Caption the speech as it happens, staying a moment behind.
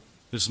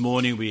This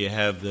morning we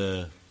have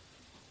the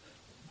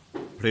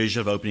pleasure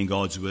of opening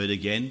God's Word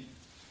again,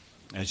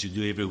 as you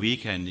do every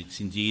week, and it's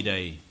indeed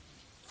a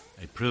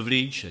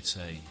privilege, it's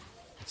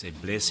a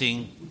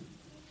blessing.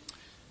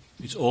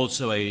 It's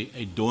also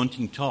a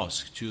daunting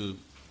task to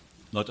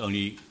not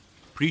only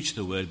preach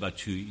the Word, but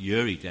to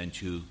hear it and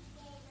to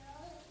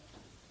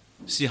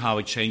see how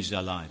it changed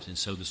our lives. And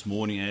so this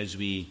morning, as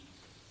we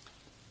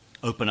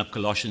open up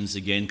Colossians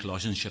again,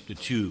 Colossians chapter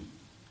 2,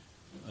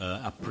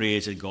 our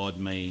prayers that God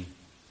may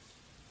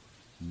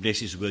bless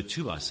His Word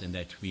to us and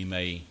that we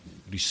may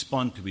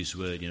respond to His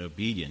Word in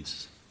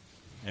obedience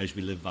as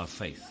we live by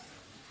faith.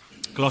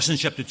 Colossians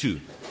chapter 2.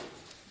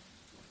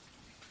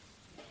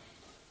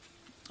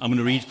 I'm going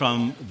to read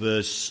from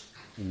verse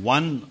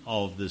 1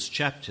 of this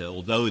chapter,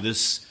 although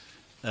this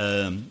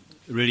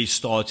really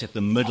starts at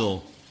the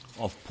middle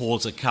of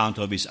Paul's account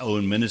of his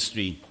own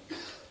ministry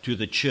to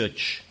the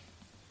church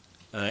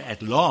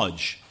at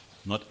large,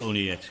 not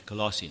only at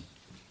Colossae.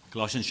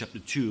 Colossians chapter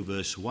 2,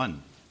 verse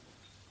 1.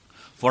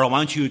 For I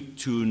want you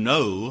to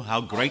know how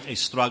great a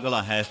struggle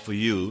I have for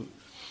you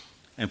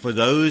and for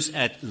those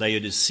at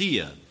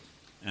Laodicea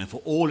and for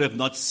all who have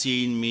not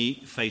seen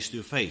me face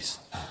to face,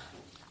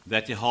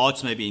 that their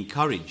hearts may be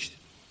encouraged,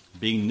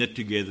 being knit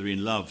together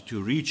in love,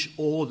 to reach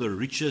all the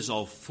riches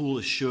of full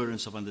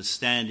assurance of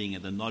understanding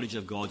and the knowledge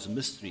of God's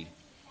mystery,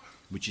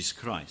 which is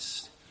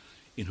Christ,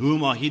 in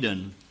whom are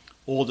hidden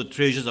all the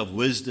treasures of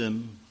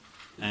wisdom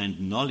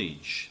and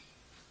knowledge.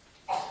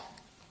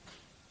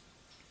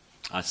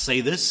 I say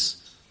this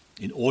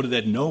in order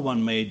that no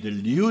one may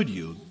delude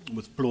you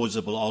with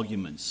plausible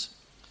arguments.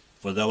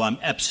 For though I'm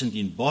absent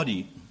in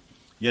body,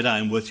 yet I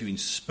am with you in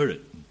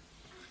spirit,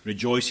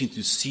 rejoicing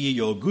to see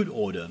your good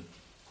order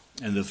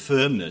and the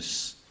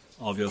firmness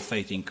of your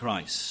faith in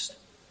Christ.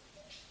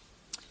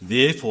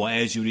 Therefore,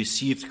 as you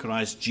received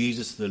Christ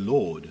Jesus the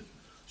Lord,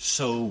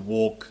 so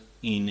walk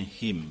in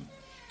Him,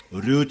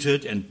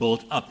 rooted and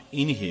built up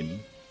in Him,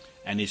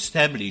 and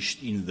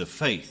established in the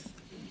faith,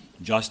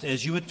 just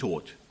as you were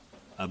taught,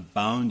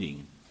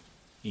 abounding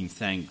in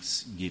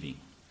thanksgiving.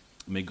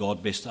 May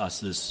God bless us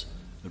this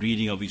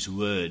reading of His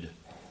Word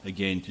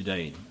again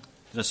today.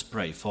 Let us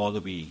pray. Father,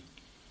 we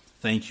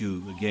thank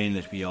you again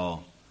that we are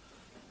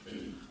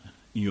in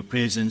your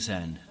presence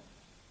and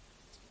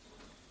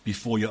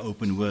before your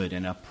open word,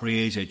 and our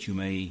prayers that you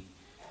may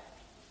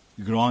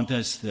grant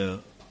us the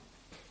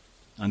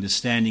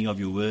understanding of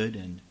your word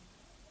and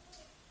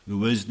the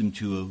wisdom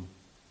to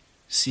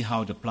see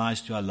how it applies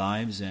to our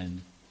lives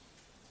and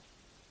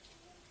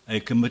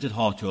a committed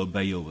heart to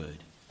obey your word.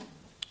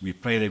 We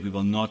pray that we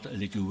will not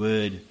let your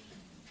word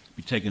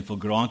be taken for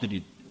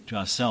granted to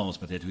ourselves,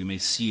 but that we may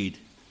see it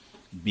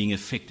being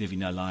effective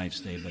in our lives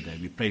day by day.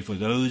 We pray for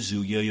those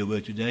who hear your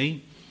word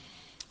today,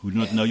 who do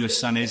not know your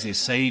Son as their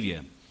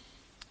Savior,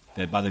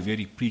 that by the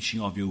very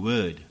preaching of your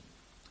word,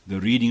 the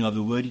reading of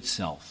the word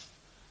itself,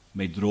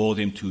 may draw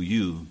them to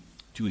you,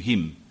 to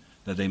Him,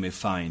 that they may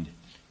find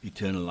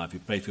eternal life. We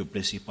pray for your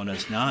blessing upon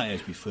us now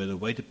as we further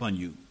wait upon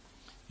you.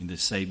 In the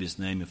Saviour's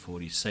name and for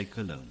His sake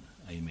alone.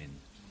 Amen.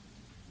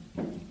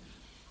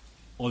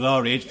 Although I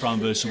read from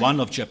verse 1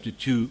 of chapter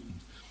 2,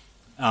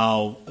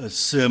 our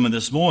sermon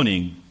this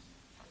morning,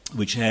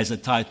 which has a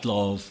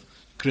title of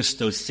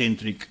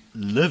Christo-centric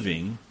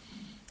Living,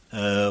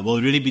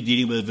 will really be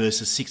dealing with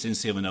verses 6 and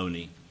 7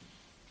 only.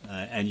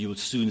 And you will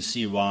soon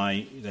see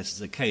why that's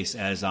the case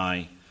as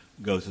I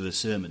go through the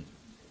sermon.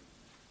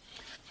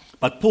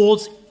 But Paul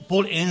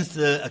ends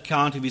the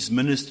account of his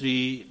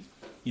ministry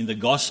in the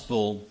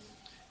gospel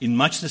in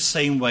much the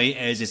same way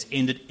as has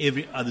ended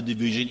every other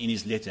division in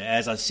his letter.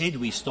 As I said,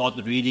 we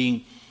started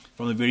reading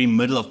from the very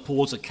middle of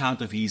Paul's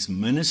account of his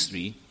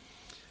ministry.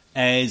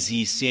 As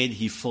he said,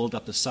 he filled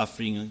up the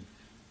suffering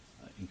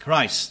in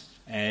Christ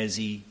as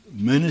he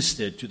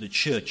ministered to the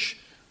church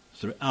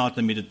throughout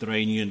the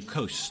Mediterranean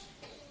coast.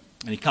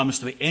 And he comes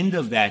to the end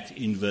of that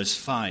in verse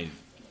 5.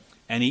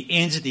 And he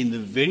ends it in the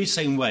very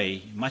same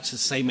way, much the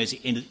same as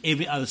he ended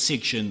every other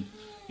section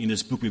in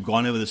this book. We've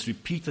gone over this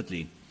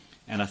repeatedly.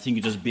 And I think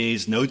it just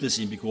bears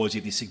noticing because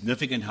it is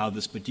significant how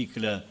this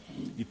particular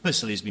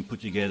epistle has been put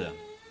together.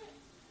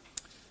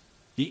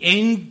 He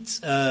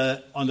ends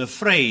on the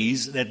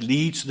phrase that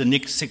leads to the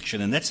next section,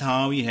 and that's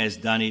how he has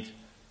done it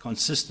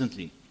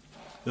consistently.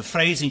 The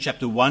phrase in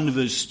chapter 1,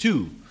 verse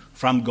 2,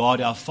 from God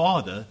our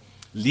Father,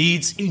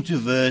 leads into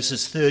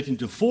verses 13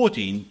 to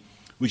 14,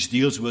 which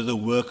deals with the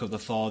work of the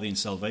Father in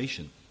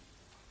salvation.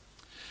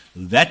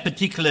 That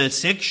particular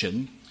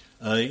section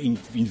in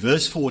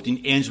verse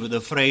 14 ends with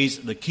the phrase,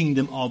 the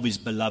kingdom of his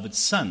beloved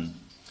Son,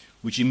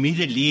 which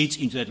immediately leads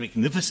into that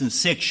magnificent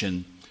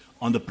section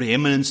on the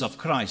preeminence of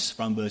Christ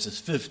from verses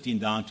 15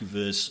 down to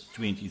verse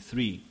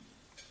 23.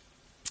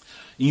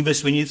 In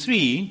verse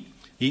 23,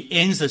 he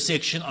ends the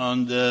section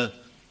on the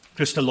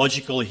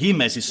Christological hymn,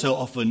 as is so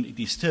often it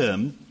is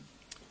termed,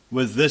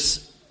 with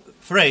this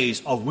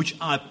phrase, of which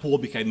I, Paul,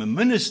 became a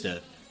minister,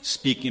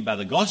 speaking about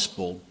the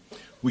gospel,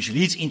 which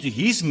leads into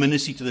his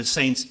ministry to the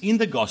saints in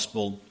the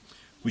gospel,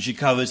 which he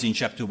covers in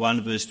chapter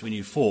 1, verse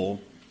 24,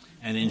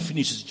 and then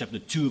finishes chapter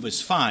 2,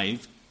 verse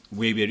 5,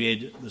 where we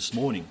read this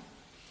morning.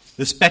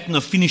 This pattern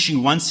of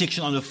finishing one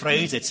section on a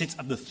phrase that sets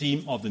up the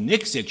theme of the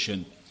next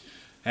section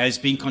has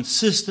been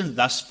consistent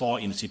thus far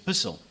in this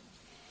epistle.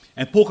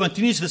 And Paul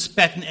continues this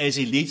pattern as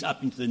he leads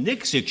up into the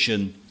next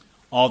section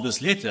of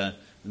this letter,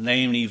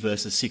 namely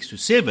verses 6 to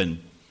 7,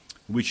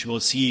 which we'll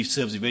see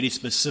serves a very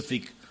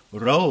specific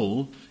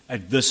role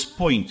at this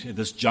point, at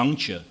this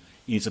juncture,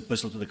 in his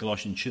epistle to the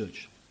Colossian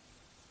church.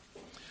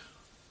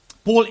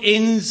 Paul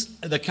ends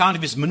the account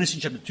of his ministry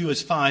in chapter 2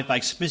 verse 5 by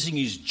expressing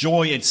his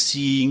joy at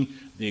seeing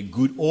their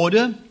good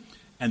order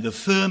and the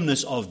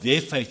firmness of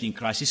their faith in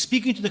Christ. He's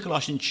speaking to the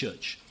Colossian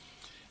church,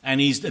 and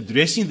he's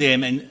addressing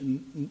them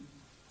and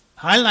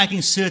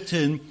highlighting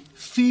certain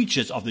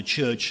features of the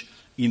church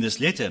in this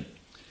letter.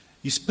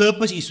 His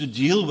purpose is to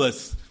deal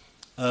with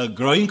a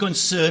growing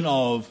concern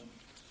of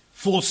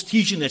false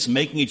teaching that's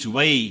making its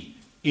way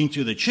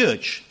into the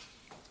church,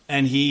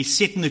 and he's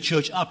setting the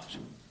church up,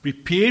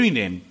 preparing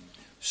them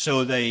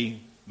so they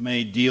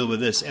may deal with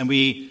this. And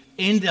we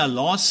end our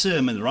last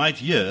sermon right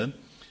here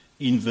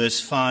in verse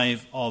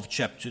 5 of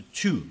chapter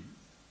 2.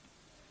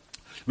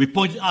 We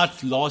pointed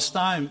out last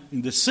time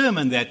in the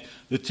sermon that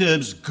the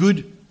terms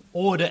good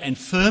order and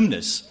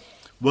firmness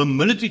were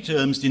military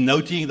terms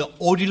denoting the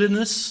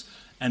orderliness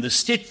and the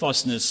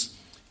steadfastness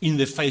in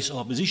the face of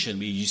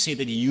opposition. You see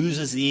that he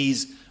uses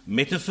these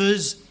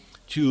metaphors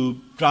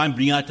to try and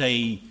bring out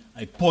a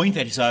point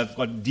that has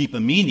got deeper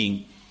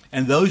meaning,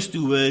 and those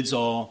two words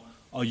are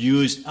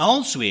used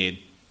elsewhere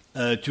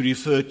to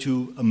refer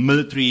to a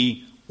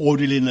military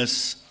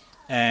orderliness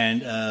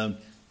and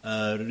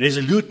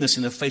resoluteness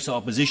in the face of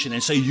opposition.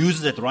 And so he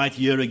uses it right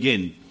here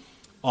again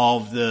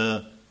of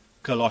the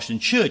Colossian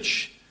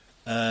church,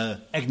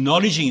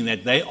 acknowledging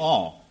that they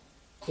are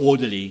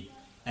orderly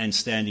and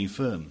standing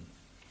firm.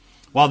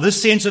 While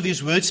this sense of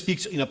these words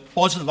speaks in a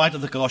positive light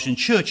of the Colossian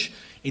church,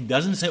 it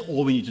doesn't say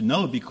all we need to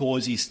know,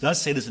 because he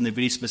does say this in a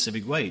very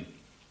specific way.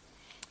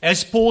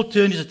 As Paul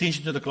turned his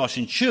attention to the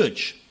Colossian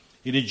church,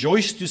 he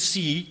rejoiced to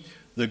see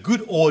the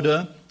good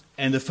order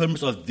and the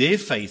firmness of their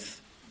faith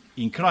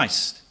in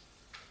Christ.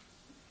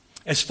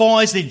 As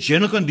far as their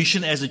general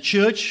condition as a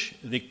church,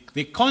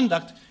 their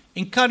conduct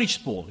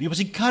encouraged Paul. He was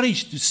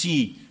encouraged to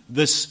see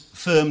this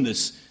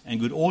firmness and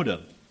good order.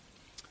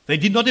 They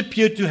did not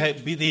appear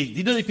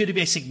to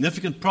be a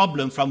significant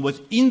problem from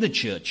within the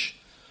church,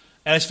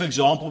 as, for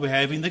example, we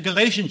have in the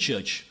Galatian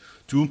church,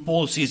 to whom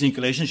Paul says in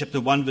Galatians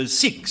chapter 1, verse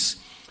 6,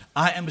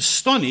 I am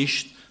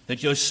astonished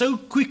that you are so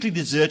quickly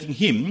deserting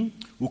him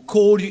who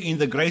called you in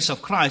the grace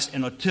of Christ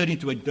and are turning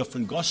to a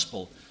different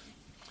gospel.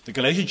 The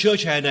Galatian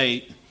church had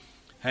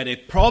a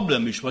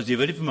problem which was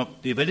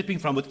developing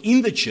from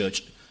within the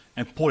church,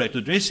 and Paul had to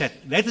address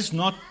that. That is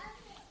not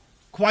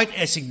quite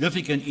as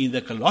significant in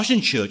the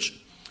Colossian church,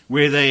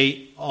 where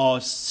they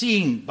are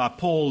seen by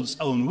Paul's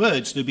own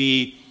words to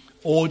be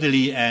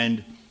orderly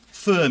and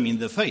firm in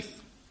the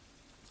faith.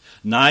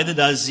 Neither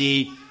does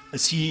he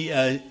see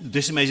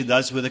this as he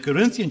does with the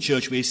Corinthian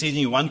church, where he says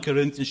in 1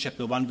 Corinthians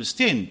chapter 1 verse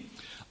 10,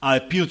 I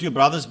appeal to you,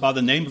 brothers, by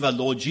the name of our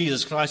Lord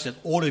Jesus Christ, that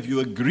all of you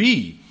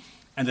agree,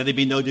 and that there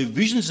be no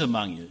divisions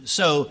among you.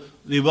 So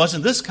there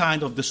wasn't this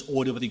kind of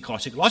disorder within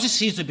Colossae. Colossae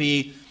seems to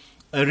be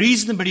a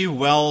reasonably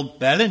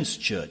well-balanced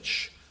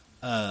church.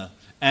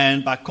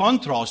 And by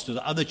contrast to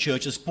the other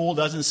churches, Paul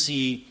doesn't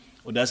see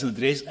or doesn't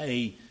address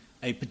a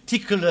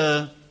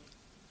particular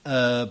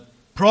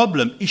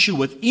issue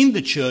within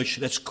the church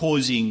that's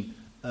causing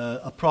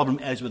a problem,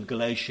 as with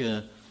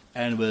Galatia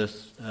and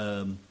with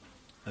the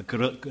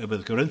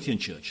Corinthian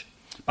church.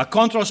 By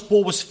contrast,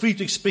 Paul was free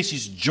to express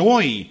his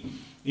joy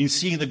in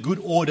seeing the good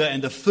order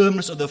and the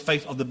firmness of the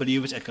faith of the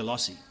believers at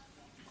Colossae.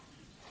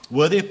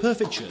 Were they a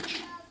perfect church?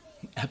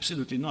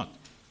 Absolutely not.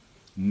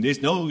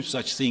 There's no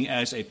such thing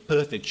as a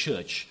perfect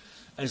church,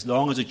 as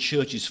long as a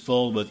church is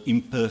filled with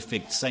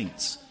imperfect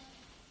saints.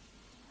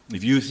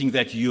 If you think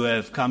that you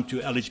have come to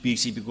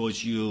LHBC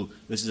because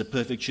this is a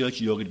perfect church,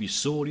 you're going to be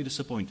sorely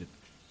disappointed.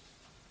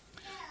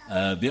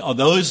 There are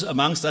those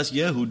amongst us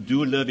here who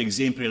do live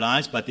exemplary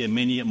lives, but there are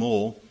many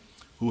more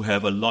who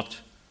have a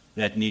lot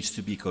that needs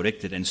to be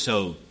corrected. And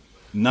so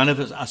none of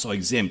us are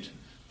exempt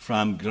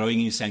from growing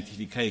in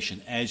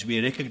sanctification, as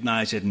we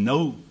recognize that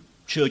no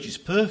church is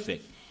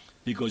perfect,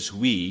 because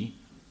we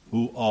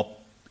who are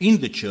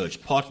in the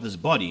church, part of this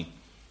body,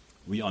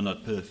 we are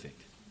not perfect.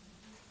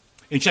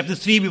 In chapter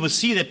 3, we will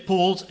see that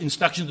Paul's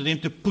instruction to them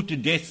to put to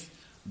death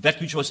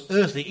that which was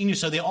earthly in you.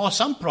 So there are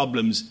some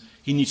problems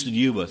he needs to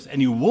deal with,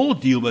 and he will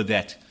deal with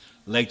that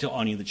later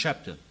on in the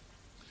chapter.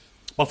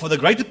 But for the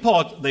greater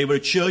part, they were a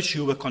church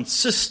who were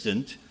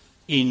consistent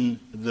in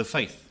the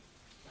faith.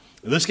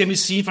 This can be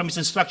seen from his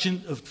instruction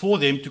for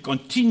them to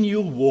continue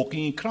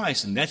walking in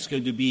Christ, and that's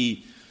going to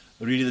be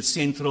really the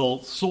central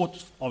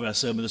thought of our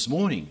sermon this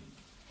morning.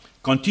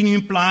 Continue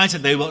implies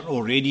that they were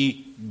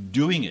already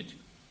doing it.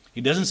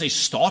 He doesn't say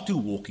start to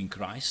walk in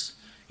Christ.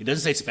 He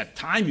doesn't say it's about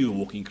time you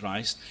walk in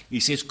Christ. He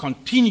says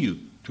continue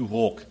to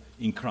walk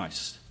in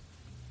Christ.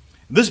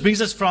 This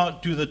brings us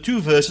to the two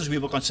verses we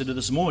will consider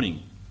this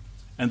morning.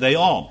 And they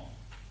are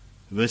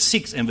verse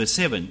 6 and verse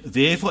 7.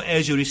 Therefore,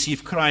 as you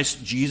receive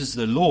Christ Jesus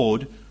the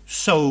Lord,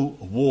 so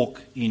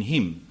walk in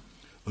him,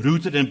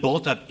 rooted and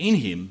built up in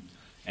him,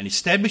 and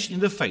established in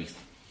the faith,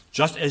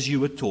 just as you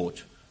were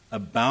taught,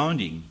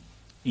 abounding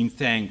in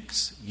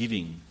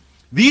thanksgiving.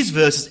 These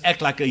verses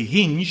act like a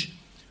hinge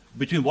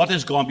between what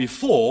has gone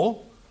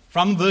before,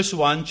 from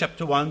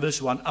chapter 1,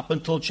 verse 1, up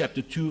until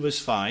chapter 2, verse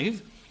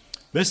 5.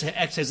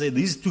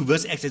 These two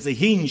verses act as a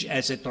hinge,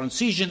 as a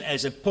transition,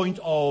 as a point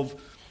of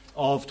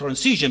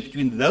transition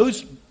between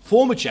those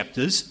former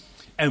chapters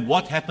and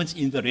what happens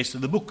in the rest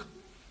of the book.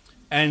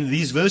 And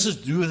these verses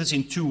do this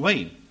in two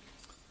ways.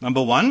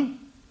 Number one,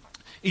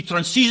 it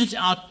transitions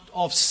out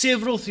of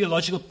several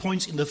theological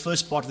points in the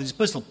first part of this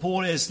epistle.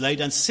 Paul has laid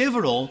down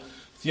several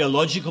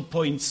theological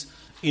points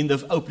in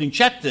the opening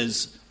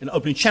chapters, in the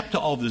opening chapter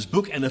of this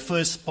book, and the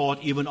first part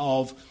even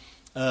of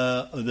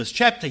this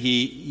chapter.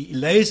 He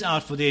lays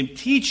out for them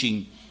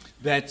teaching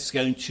that's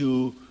going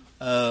to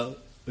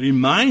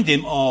remind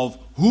them of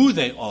who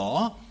they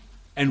are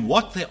and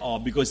what they are,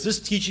 because this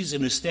teaches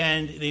them to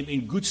stand them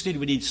in good stead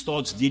when he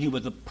starts dealing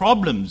with the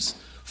problems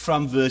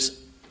from verse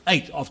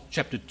 8 of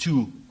chapter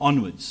 2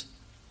 onwards.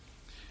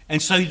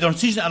 And so he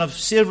transitions out of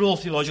several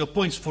theological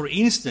points. For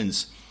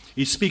instance,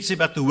 he speaks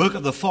about the work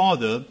of the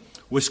Father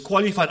who has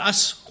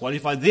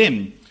qualified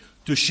them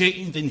to share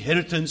in the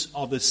inheritance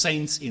of the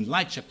saints in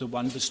light, chapter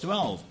 1, verse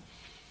 12.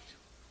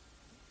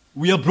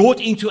 We are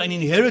brought into an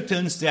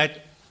inheritance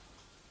that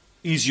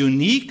is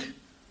unique,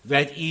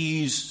 that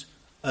is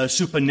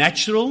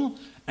supernatural,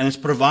 and is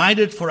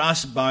provided for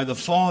us by the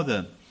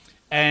Father.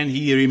 And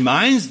he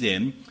reminds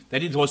them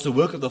that it was the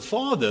work of the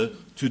Father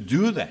to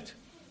do that.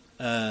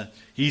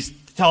 He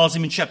tells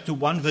him in chapter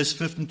 1, verse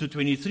 15 to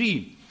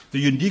 23, the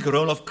unique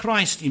role of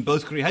Christ in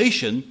both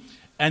creation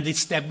and the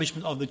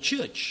establishment of the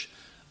church.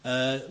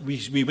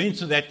 We went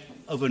through that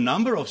over a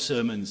number of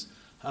sermons,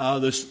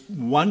 this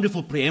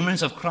wonderful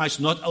preeminence of Christ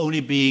not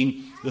only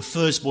being the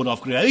firstborn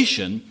of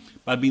creation,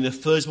 but being the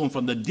firstborn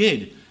from the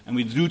dead. And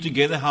we drew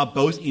together how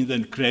both in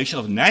the creation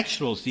of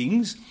natural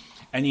things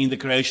and in the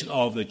creation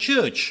of the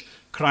church,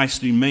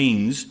 Christ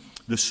remains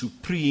the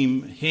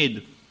supreme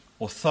head,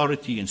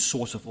 authority, and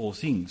source of all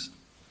things.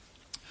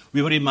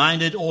 We were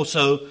reminded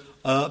also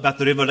about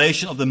the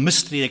revelation of the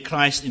mystery that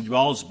Christ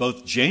indwells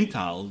both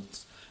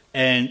Gentiles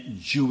and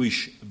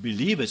Jewish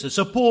believers. And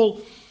so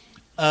Paul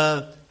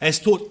has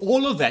taught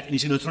all of that, and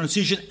he's going to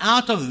transition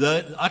out of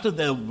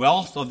the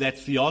wealth of that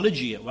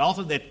theology, wealth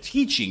of that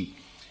teaching,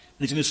 and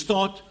he's going to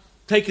start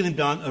taking them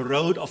down a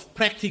road of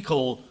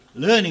practical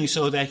learning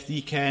so that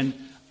he can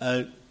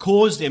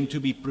cause them to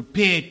be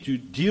prepared to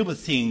deal with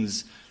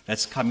things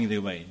that's coming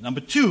their way. Number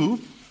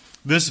two,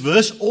 this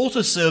verse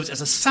also serves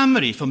as a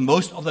summary for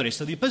most of the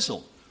rest of the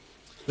epistle.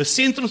 The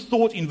central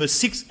thought in verse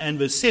 6 and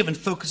verse 7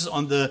 focuses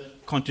on the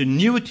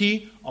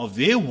continuity of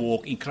their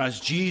walk in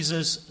Christ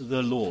Jesus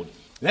the Lord.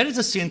 That is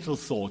the central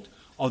thought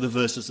of the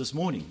verses this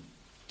morning.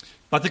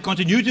 But the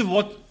continuity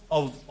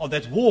of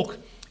that walk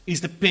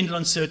is dependent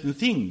on certain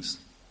things.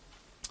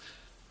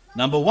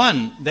 Number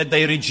one, that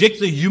they reject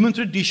the human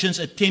traditions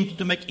attempting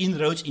to make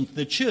inroads into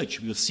the church.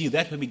 We'll see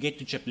that when we get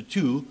to chapter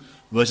 2,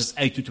 verses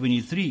 8 to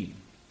 23.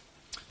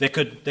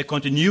 The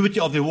continuity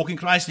of their walk in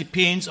Christ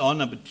depends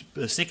on,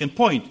 second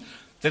point,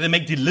 that they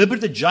make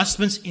deliberate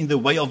adjustments in the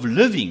way of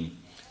living,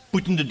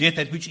 putting to death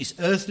that which is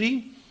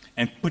earthly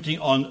and putting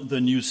on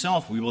the new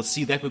self. We will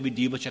see that when we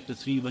deal with chapter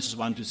 3, verses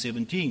 1 to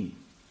 17.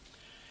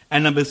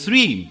 And number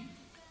three,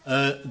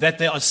 that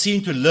they are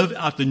seen to live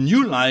out the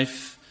new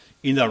life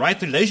in the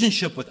right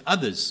relationship with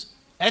others,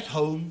 at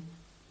home,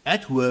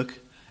 at work,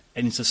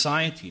 and in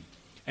society.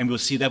 And we'll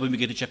see that when we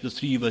get to chapter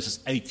 3, verses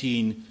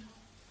 18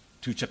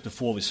 to chapter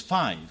 4, verse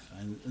 5.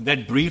 And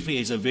that briefly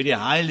is a very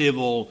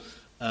high-level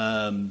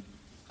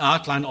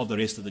outline of the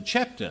rest of the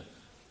chapter.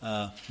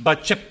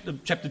 But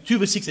chapter 2,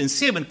 verse 6 and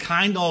 7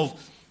 kind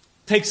of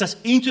takes us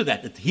into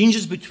that. It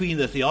hinges between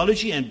the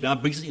theology and now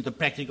brings us into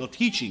practical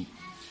teaching,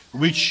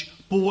 which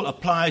Paul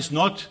applies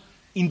not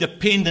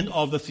independent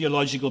of the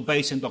theological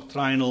base and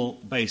doctrinal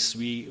base.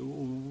 He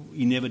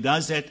never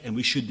does that, and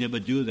we should never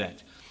do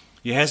that.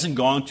 He hasn't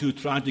gone to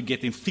trying to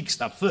get them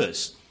fixed up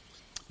first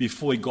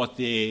before he got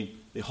their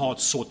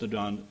hearts sorted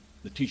around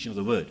the teaching of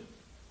the word.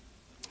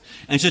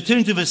 And so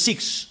turning to verse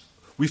 6,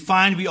 we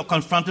find we are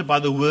confronted by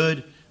the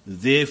word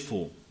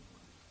therefore.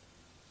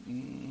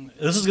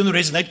 This is going to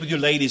resonate with you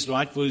ladies,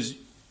 right? Because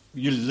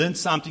you learned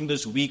something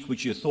this week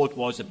which you thought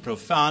was a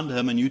profound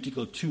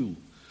hermeneutical tool.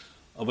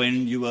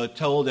 When you were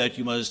told that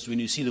you must, when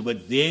you see the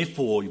word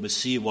therefore, you must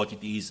see what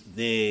it is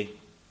there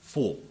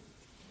for.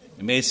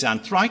 It may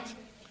sound trite,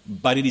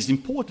 but it is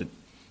important.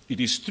 It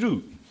is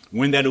true.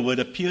 When that word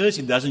appears,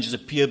 it doesn't just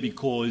appear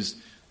because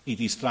it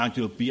is trying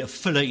to be a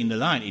filler in the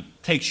line. It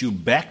takes you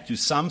back to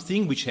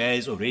something which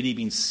has already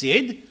been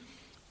said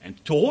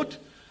and taught,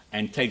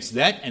 and takes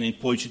that and then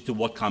points you to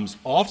what comes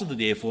after the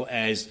therefore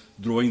as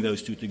drawing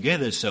those two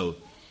together. So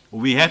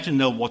we have to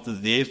know what the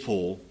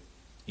therefore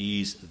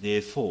is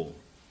there for.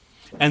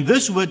 And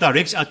this word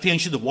directs our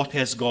attention to what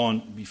has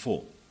gone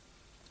before.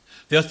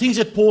 There are things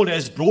that Paul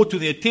has brought to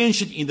their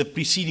attention in the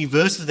preceding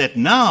verses that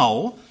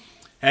now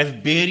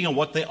have bearing on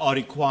what they are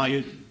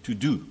required to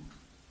do.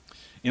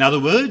 In other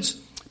words,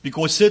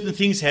 because certain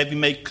things have been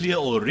made clear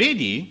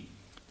already,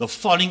 the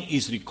following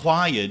is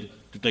required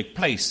to take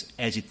place,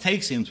 as it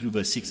takes them through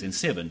verse 6 and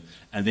 7,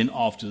 and then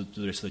after to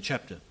the rest of the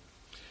chapter.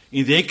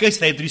 In their case,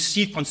 they had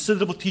received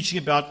considerable teaching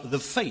about the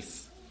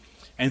faith,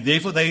 and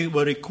therefore they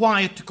were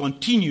required to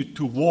continue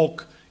to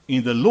walk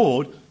in the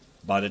Lord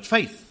by that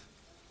faith.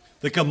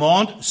 The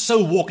command,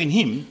 so walk in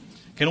him,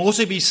 can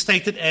also be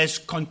stated as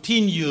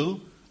continue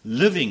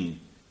living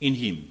in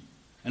him.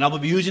 And I will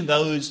be using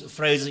those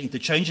phrases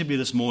interchangeably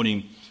this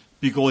morning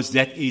because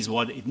that is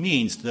what it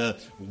means. The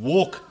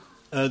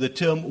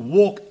term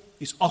walk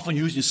is often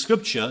used in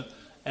Scripture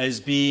as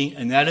being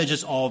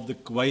analogous of the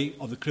way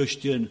of the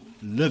Christian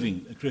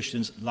living, a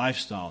Christian's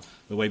lifestyle.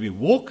 The way we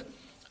walk,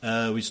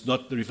 is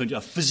not referring to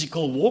a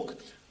physical walk,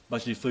 but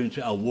it's referring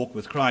to our walk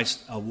with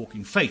Christ, our walk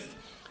in faith.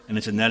 And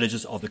it's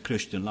analogous of the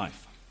Christian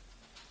life.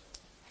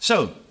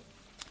 So,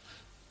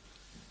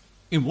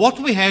 in what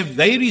we have,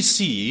 they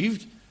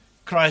received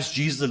Christ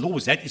Jesus the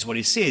Lord. That is what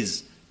it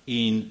says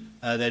in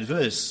that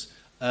verse.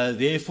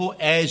 Therefore,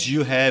 as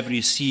you have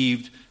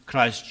received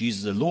Christ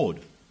Jesus the Lord.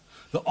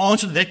 The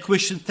answer to that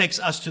question takes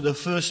us to the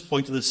first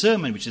point of the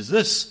sermon, which is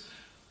this: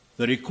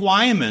 the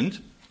requirement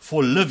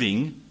for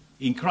living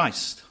in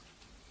Christ.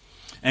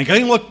 And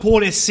going on what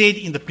Paul has said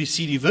in the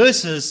preceding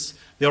verses,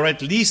 there are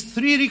at least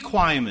 3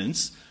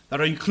 requirements that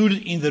are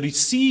included in the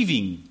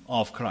receiving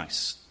of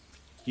Christ.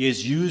 He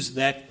has used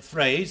that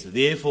phrase,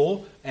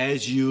 therefore,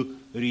 as you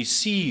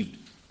received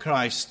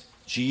Christ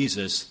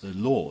Jesus the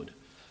Lord.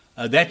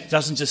 That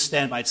doesn't just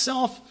stand by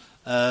itself.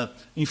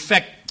 In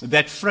fact,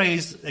 that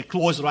phrase, that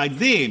clause right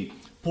there,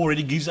 Paul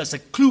already gives us a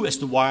clue as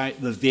to why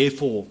the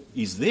therefore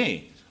is there.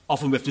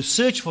 Often we have to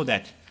search for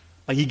that,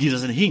 but he gives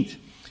us a hint.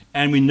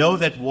 And we know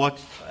that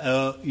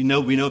we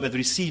know about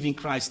receiving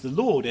Christ the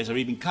Lord has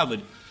already been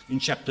covered in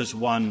chapter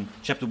 1,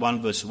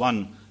 verse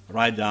 1,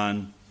 right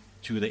down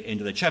to the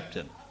end of the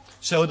chapter.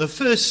 So the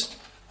first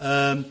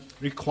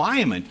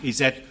requirement is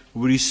that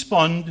we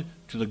respond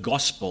to the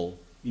gospel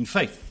in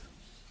faith.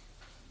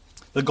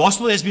 The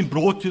gospel has been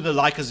brought to the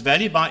Lycus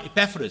Valley by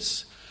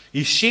Epaphras.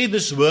 He shared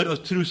this word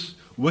of truth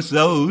with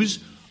those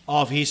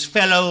of his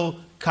fellow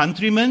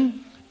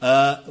countrymen,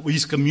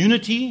 his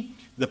community,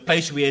 the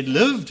place where he had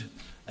lived.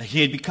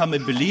 He had become a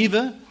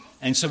believer,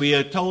 and so we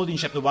are told in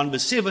chapter 1,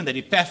 verse 7, that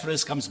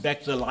Epaphras comes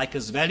back to the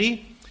Lycus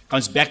Valley,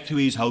 comes back to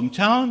his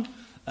hometown,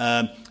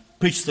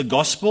 preaches the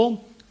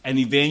gospel, and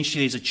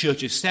eventually there's a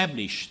church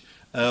established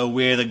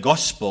where the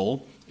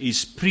gospel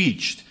is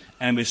preached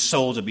and where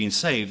souls are being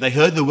saved. They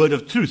heard the word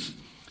of truth,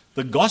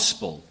 the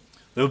gospel.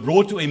 They were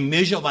brought to a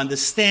measure of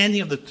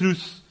understanding of the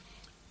truth,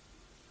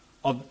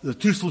 of the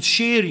truthful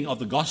sharing of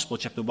the gospel,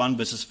 chapter 1,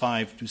 verses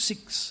 5 to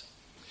 6.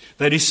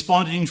 They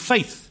responded in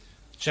faith,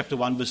 chapter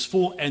 1, verse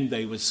 4, and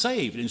they were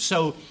saved. And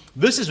so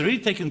this has already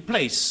taken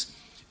place,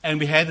 and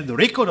we had the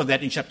record of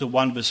that in chapter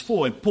 1, verse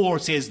 4. And Paul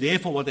says,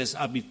 therefore, what has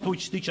been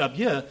teaching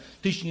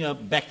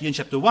back here in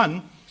chapter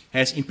 1,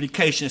 has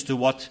implications to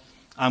what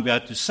I'm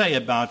going to say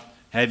about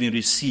having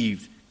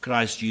received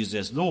Christ Jesus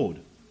as Lord.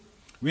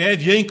 We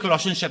have here in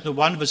Colossians chapter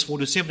 1, verse 4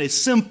 to 7, a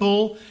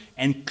simple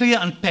and clear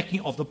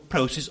unpacking of the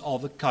process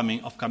of coming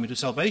to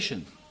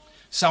salvation.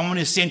 Someone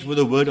is sent with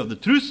the word of the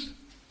truth.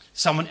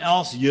 Someone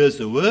else hears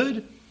the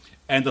word,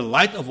 and in the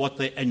light of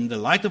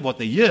what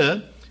they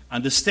hear,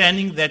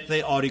 understanding that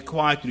they are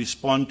required to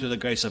respond to the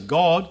grace of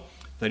God,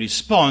 they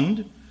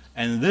respond,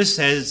 and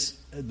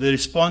the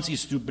response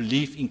is through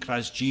belief in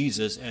Christ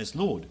Jesus as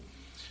Lord.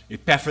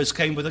 Epaphras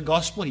came with the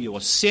gospel. He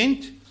was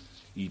sent.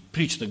 He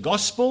preached the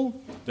gospel.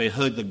 They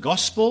heard the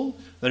gospel.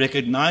 They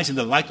recognized in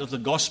the light of the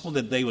gospel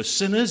that they were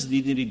sinners,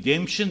 needing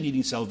redemption,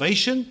 needing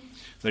salvation.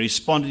 They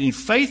responded in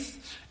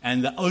faith,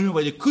 and the only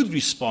way they could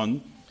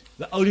respond,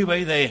 the only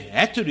way they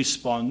had to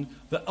respond,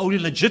 the only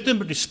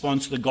legitimate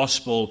response to the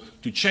gospel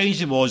to change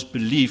them was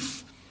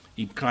belief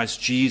in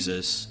Christ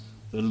Jesus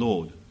the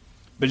Lord.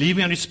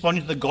 Believing and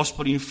responding to the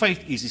gospel in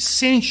faith is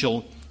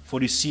essential for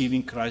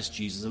receiving Christ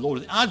Jesus the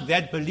Lord. Without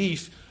that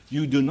belief,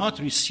 you do not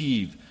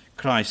receive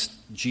Christ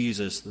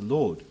Jesus the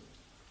Lord.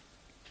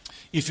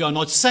 If you are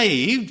not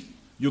saved,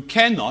 you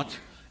cannot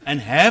and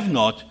have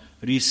not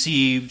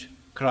received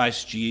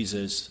Christ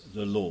Jesus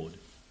the Lord.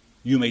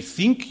 You may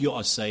think you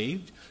are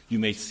saved, you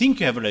may think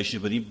you have a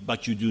relationship with him,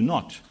 but you do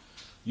not.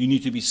 You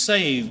need to be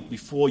saved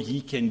before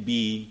he can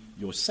be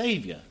your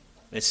Savior.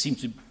 That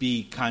seems to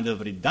be kind of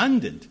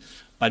redundant,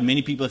 but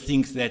many people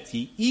think that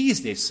he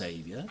is their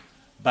Savior,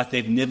 but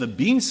they've never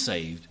been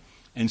saved,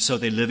 and so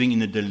they're living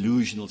in a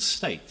delusional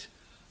state,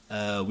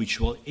 which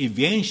will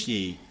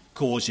eventually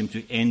cause him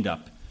to end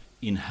up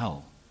in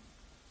hell.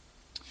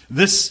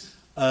 This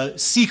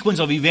sequence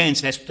of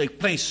events has to take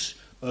place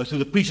through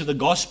the preaching of the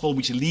gospel,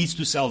 which leads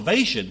to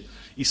salvation,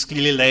 is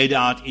clearly laid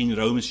out in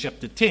Romans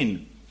chapter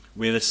 10,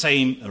 where the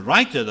same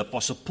writer, the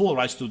Apostle Paul,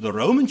 writes to the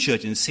Roman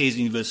church and says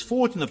in verse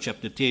 14 of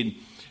chapter 10,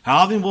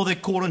 how then will they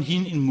call on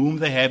him in whom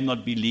they have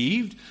not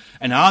believed?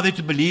 And how are they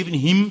to believe in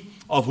him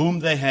of whom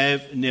they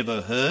have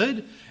never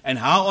heard? And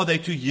how are they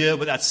to hear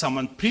without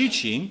someone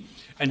preaching?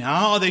 And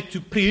how are they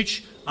to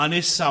preach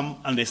unless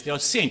they are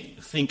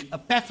sent? Think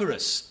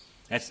Epaphras.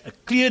 That's a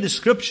clear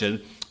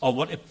description of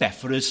what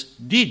Epaphras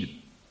did.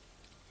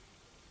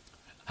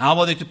 How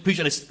are they to preach?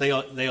 They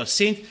are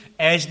sent,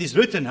 as it is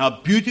written,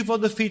 how beautiful are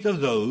the feet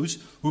of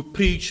those who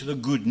preach the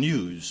good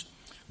news.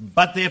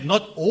 But they have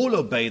not all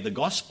obeyed the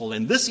gospel.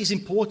 And this is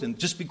important.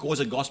 Just because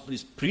the gospel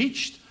is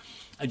preached,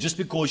 and just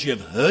because you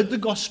have heard the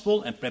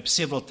gospel, and perhaps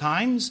several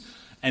times,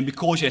 and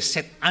because you have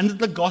sat under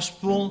the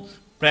gospel,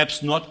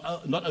 perhaps not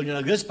only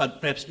like this,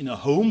 but perhaps in a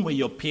home where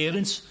your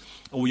parents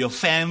or your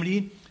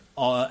family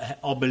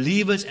are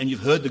believers, and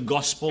you've heard the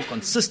gospel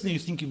consistently, you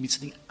think you've been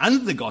sitting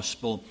under the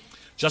gospel.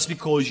 Just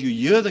because you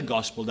hear the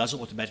gospel doesn't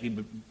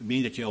automatically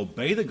mean that you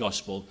obey the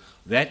gospel.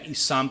 That is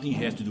something you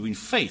have to do in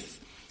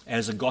faith.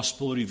 As the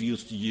gospel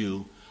reveals to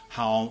you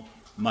how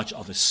much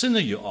of a sinner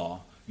you are,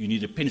 you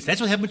need repentance.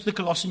 That's what happened to the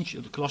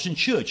Colossian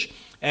church,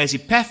 as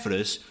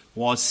Epaphras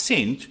was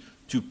sent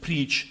to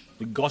preach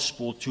the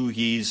gospel to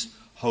his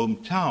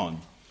hometown.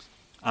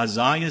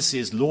 Isaiah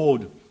says,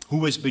 Lord,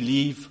 who has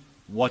believed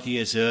what he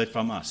has heard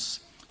from us?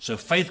 So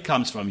faith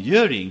comes from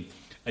hearing,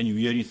 and you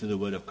hearing through the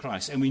word of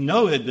Christ. And we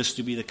know that this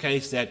to be the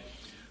case, that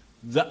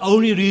the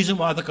only reason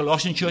why the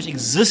Colossian church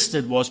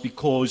existed was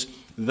because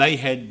they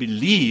had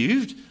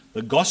believed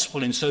the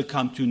gospel and so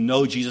come to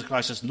know Jesus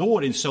Christ as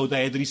Lord, and so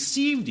they had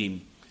received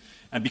him.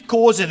 And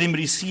because of them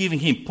receiving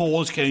him,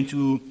 Paul's going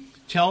to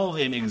tell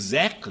them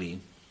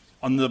exactly,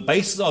 on the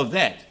basis of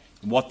that,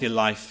 what their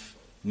life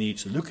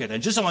needs to look at.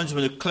 And just I want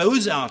to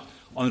close out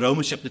on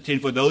Romans chapter 10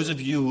 for those of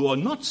you who are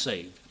not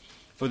saved.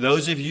 For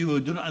those of you who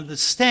do not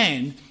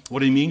understand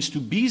what it means to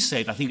be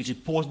saved, I think it's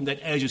important that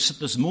as you sit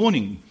this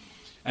morning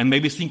and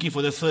maybe thinking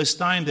for the first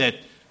time that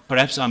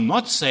perhaps I'm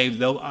not saved,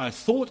 though I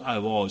thought I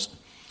was,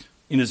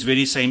 in this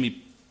very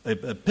same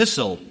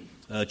epistle,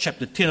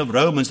 chapter 10 of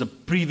Romans, the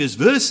previous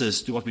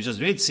verses to what we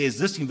just read, says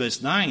this in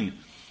verse 9.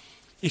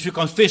 If you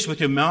confess with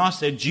your mouth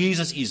that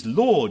Jesus is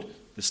Lord,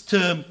 this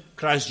term,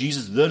 Christ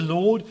Jesus the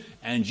Lord,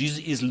 and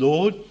Jesus is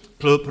Lord,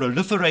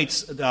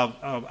 proliferates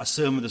our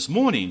sermon this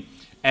morning.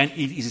 And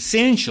it is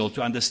essential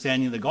to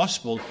understanding the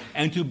gospel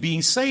and to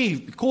being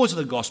saved because of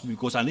the gospel,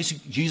 because unless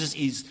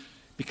Jesus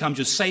becomes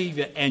your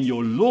Savior and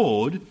your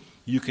Lord,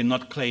 you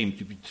cannot claim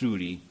to be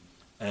truly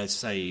a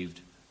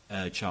saved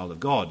child of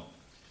God.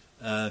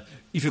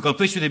 If you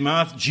confess with your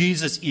mouth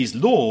Jesus is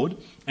Lord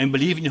and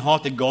believe in your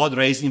heart that God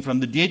raised him from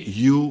the dead,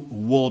 you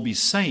will be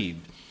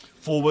saved.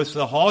 For with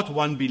the heart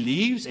one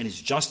believes and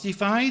is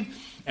justified,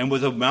 and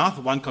with the mouth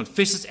one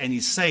confesses and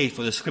is saved.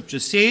 For the scripture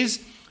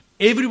says,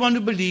 everyone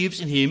who believes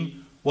in him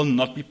will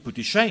not be put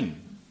to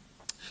shame.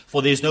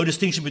 For there is no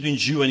distinction between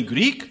Jew and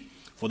Greek,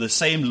 for the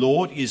same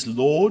Lord is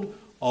Lord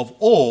of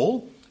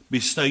all,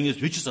 bestowing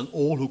his riches on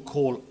all who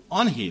call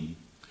on him.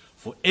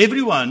 For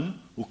everyone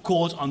who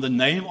calls on the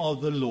name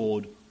of the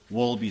Lord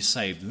will be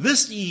saved.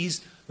 This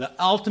is the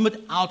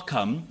ultimate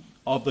outcome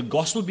of the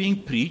gospel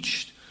being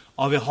preached,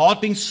 of a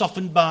heart being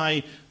softened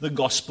by the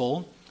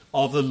gospel,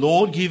 of the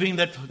Lord giving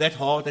that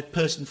heart, that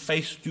person,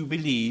 faith to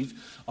believe,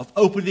 of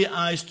opening their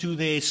eyes to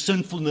their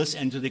sinfulness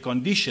and to their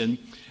condition.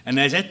 And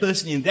as that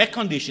person in that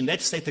condition,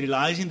 that state,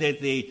 realizing that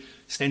they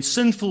stand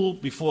sinful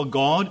before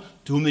God,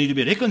 to whom they need to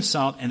be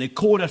reconciled, and they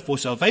call out for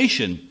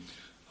salvation.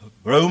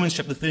 Romans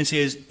chapter 3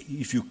 says,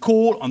 if you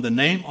call on the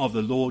name of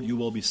the Lord, you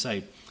will be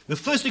saved. The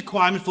first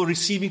requirement for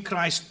receiving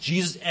Christ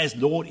Jesus as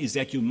Lord is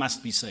that you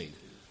must be saved.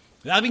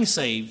 Without being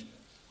saved,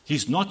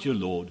 he's not your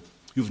Lord.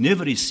 You've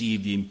never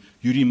received him.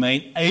 You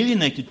remain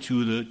alienated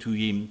to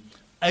him,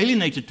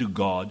 alienated to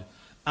God,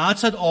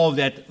 outside of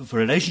that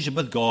relationship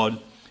with God,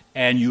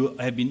 and you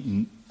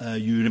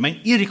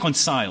remain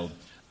irreconciled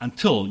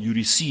until you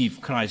receive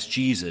Christ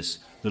Jesus,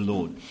 the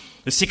Lord.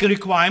 The second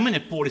requirement,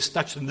 and Paul has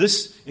touched on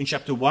this in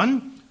chapter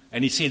 1,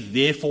 and he said,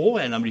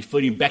 therefore, and I'm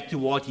referring back to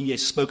what he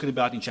has spoken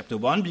about in chapter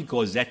 1,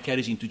 because that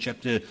carries into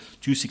chapter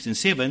 2, 6, and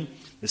 7.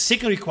 The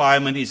second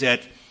requirement is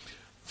that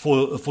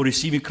for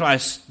receiving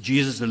Christ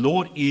Jesus the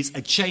Lord is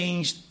a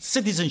changed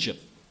citizenship.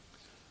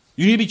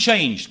 You need to be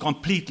changed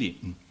completely.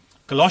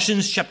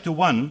 Colossians chapter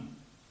 1,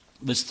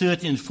 verse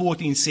 13 and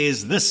 14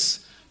 says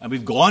this, and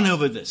we've gone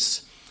over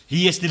this.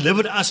 He has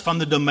delivered us from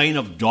the domain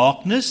of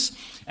darkness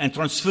and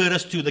transferred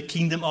us to the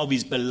kingdom of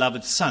his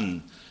beloved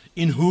Son,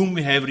 in whom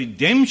we have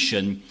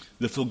redemption,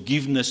 the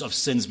forgiveness of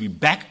sins. We're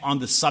back on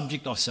the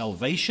subject of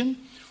salvation.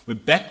 We're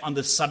back on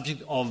the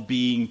subject of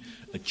being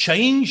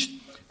changed.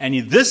 And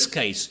in this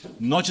case,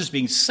 not just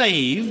being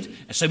saved,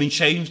 and so being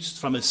changed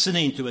from a sinner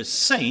into a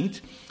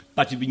saint,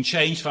 but you've been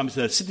changed from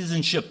the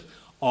citizenship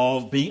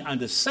of being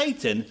under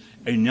Satan,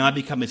 and you now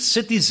become a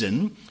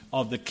citizen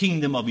of the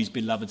kingdom of his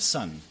beloved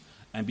Son.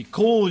 And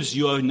because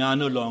you are now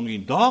no longer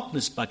in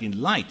darkness, but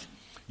in light,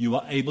 you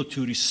are able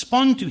to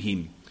respond to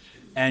him,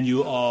 and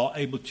you are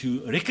able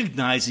to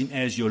recognize him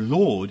as your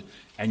Lord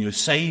and your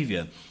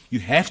Savior. You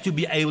have to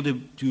be able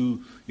to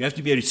you have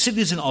to be a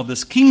citizen of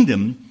this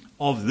kingdom,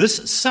 of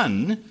this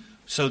Son,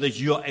 so that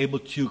you are able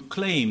to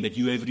claim that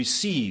you have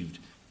received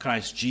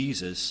Christ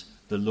Jesus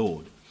the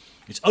Lord.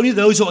 It's only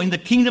those who are in the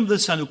kingdom of the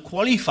Son who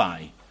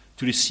qualify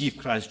to receive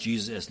Christ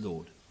Jesus as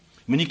Lord.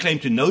 Many claim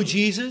to know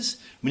Jesus.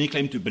 Many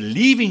claim to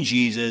believe in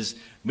Jesus.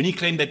 Many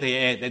claim that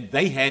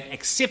they have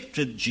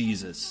accepted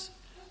Jesus,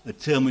 a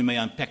term we may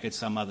unpack at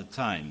some other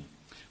time.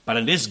 But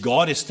unless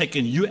God has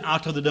taken you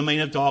out of the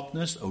domain of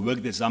darkness, a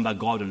work that's done by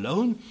God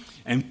alone,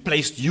 and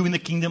placed you in the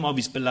kingdom of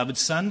his beloved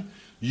Son,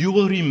 you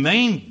will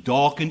remain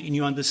darkened in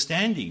your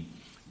understanding,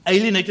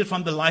 alienated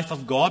from the life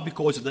of God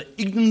because of the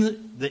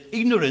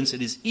ignorance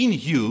that is in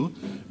you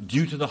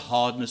due to the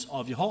hardness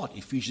of your heart.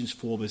 Ephesians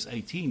 4 verse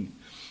 18.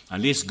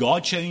 Unless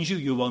God changes you,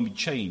 you won't be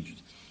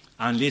changed.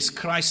 Unless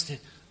Christ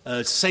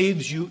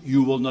saves you,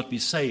 you will not be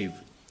saved.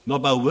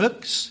 Not by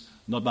works,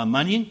 not by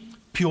money,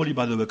 purely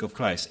by the work of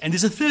Christ. And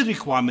there's a third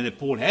requirement that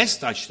Paul has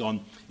touched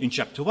on in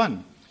chapter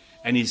 1.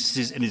 And he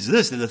says, and it's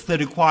this, that the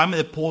third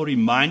requirement that Paul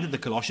reminded the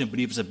Colossian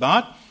believers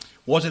about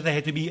was that they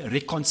had to be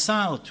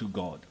reconciled to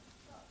God.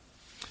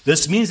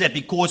 This means that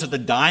because of the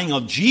dying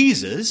of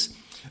Jesus,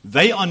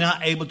 they are now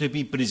able to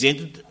be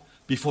presented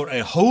before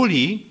a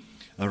holy,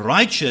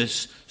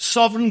 righteous,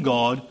 sovereign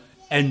God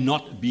and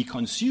not be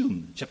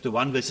consumed. Chapter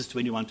 1, verses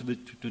 21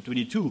 to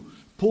 22.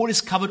 Paul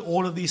has covered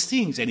all of these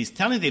things, and he's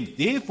telling them,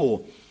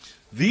 therefore,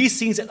 these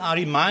things that I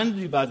reminded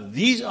you about,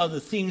 these are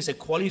the things that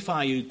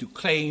qualify you to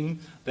claim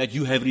that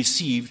you have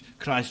received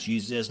Christ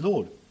Jesus as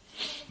Lord.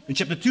 In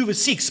chapter 2,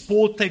 verse 6,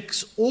 Paul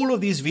takes all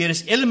of these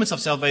various elements of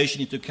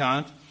salvation into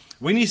account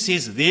when he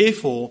says,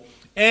 therefore,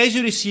 as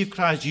you receive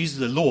Christ Jesus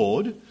the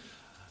Lord,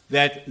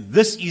 that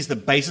this is the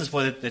basis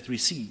for that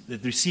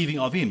receiving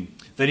of him.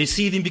 They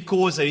received him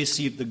because they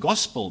received the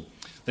gospel.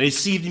 They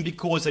received him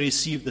because they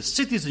received the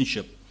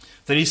citizenship.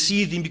 They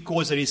received him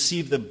because they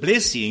received the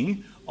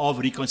blessing of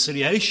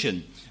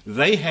reconciliation.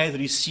 They had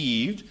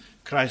received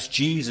Christ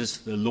Jesus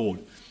the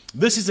Lord.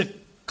 This is a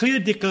clear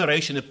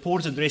declaration that Paul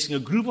is addressing a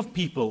group of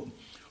people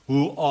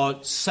who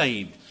are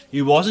saved.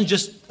 He wasn't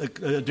just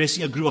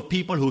addressing a group of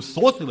people who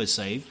thought they were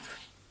saved.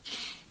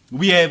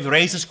 We have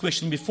raised this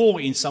question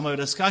before in some of our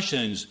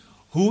discussions.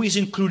 Who is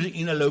included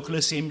in a local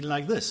assembly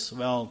like this?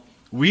 Well,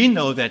 we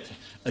know that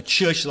a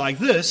church like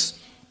this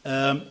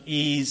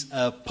is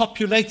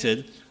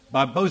populated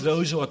by both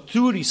those who are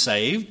truly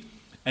saved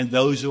and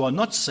those who are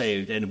not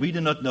saved. And we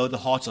do not know the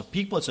hearts of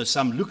people, so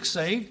some look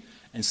saved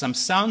and some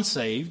sound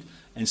saved,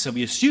 and so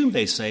we assume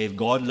they're saved.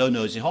 God alone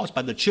knows their hearts.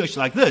 But the church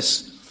like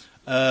this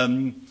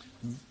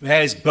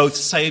has both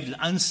saved and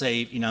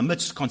unsaved in our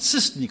midst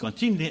consistently,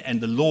 continually, and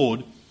the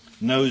Lord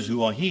knows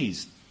who are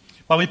his.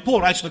 But when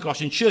Paul writes to the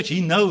Colossian church,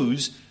 he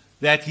knows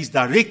that he's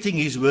directing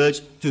his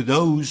words to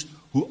those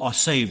who are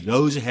saved,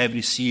 those who have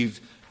received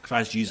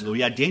Christ Jesus.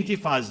 He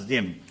identifies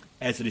them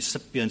as the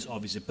recipients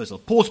of his epistle.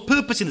 Paul's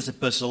purpose in this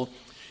epistle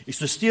is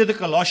to steer the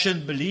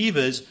Colossian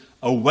believers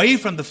away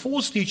from the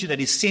false teaching that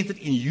is centered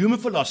in human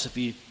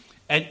philosophy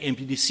and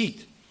empty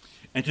deceit.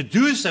 And to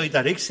do so, he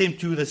directs them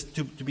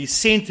to be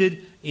centered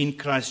in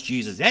Christ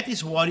Jesus. That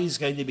is what he's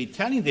going to be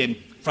telling them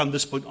from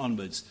this point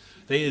onwards.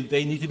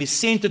 They need to be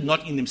centered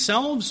not in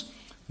themselves,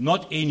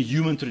 not in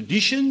human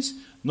traditions,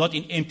 not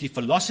in empty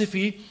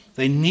philosophy.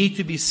 They need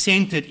to be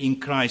centered in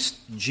Christ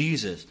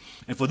Jesus.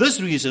 And for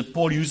this reason,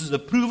 Paul uses the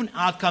proven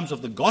outcomes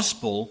of the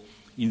gospel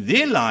in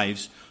their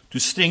lives to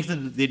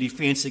strengthen their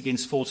defense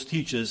against false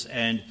teachers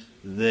and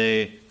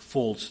their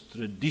false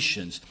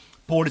traditions.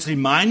 Paul is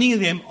reminding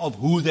them of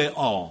who they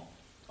are,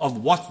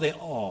 of what they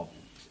are.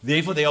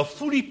 Therefore, they are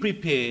fully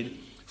prepared,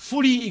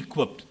 fully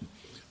equipped,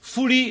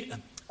 fully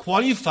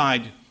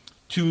qualified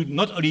to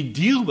not only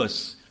deal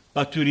with,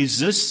 but to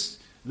resist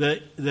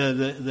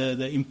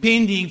the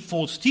impending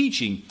false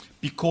teaching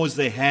because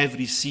they have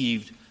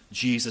received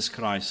Jesus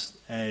Christ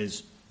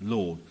as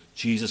Lord.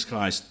 Jesus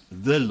Christ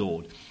the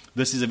Lord.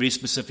 This is a very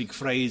specific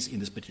phrase in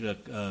this particular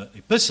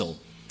epistle,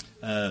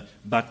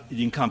 but it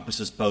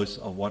encompasses both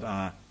of what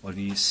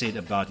we said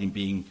about him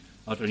being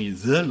not only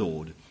the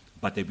Lord,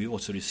 but that we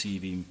also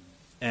receive him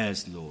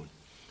as Lord.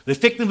 The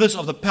effectiveness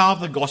of the power of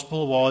the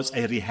gospel was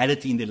a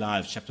reality in their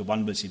lives, chapter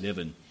 1, verse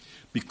 11,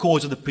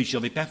 because of the preaching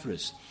of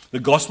Epaphras. The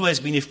gospel has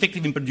been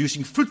effective in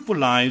producing fruitful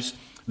lives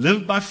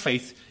lived by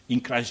faith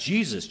in Christ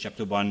Jesus,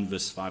 chapter 1,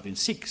 verse 5 and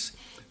 6.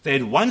 They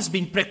had once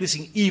been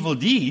practicing evil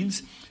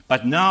deeds,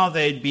 but now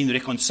they had been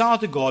reconciled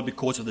to God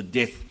because of the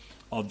death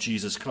of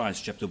Jesus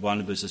Christ, chapter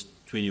 1, verses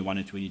 21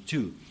 and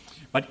 22.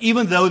 But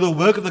even though the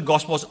work of the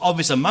gospel was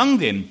obvious among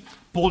them,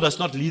 Paul does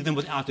not leave them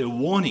without a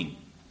warning.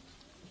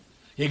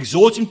 He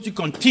exhorts them to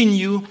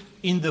continue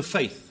in the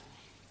faith,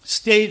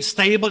 stay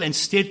stable and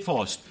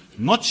steadfast,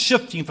 not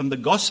shifting from the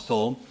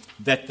gospel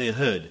that they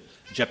heard.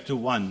 Chapter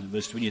 1,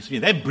 verse 23.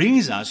 That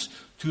brings us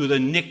to the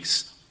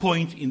next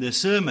point in the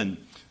sermon,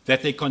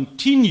 that they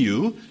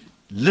continue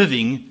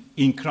living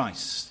in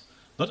Christ.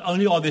 Not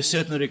only are there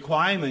certain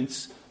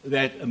requirements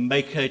that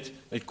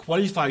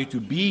qualify you to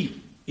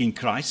be in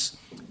Christ,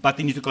 but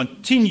they need to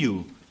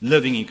continue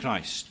living in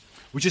Christ,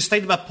 which is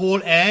stated by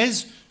Paul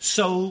as,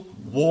 so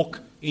walk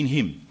in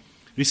him.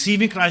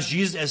 Receiving Christ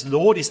Jesus as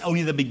Lord is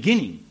only the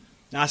beginning.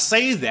 Now I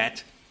say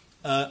that,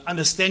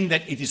 understanding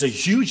that it is a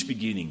huge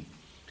beginning.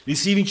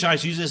 Receiving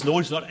Christ Jesus as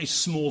Lord is not a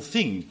small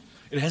thing.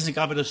 It hasn't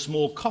come at a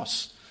small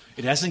cost.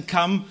 It hasn't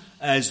come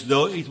as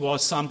though it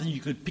was something you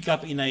could pick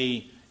up in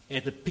a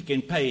at the Pick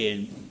and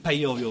pay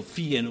your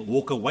fee and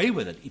walk away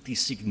with it. It is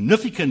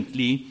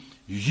significantly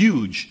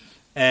huge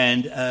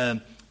and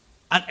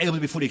unable to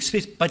be fully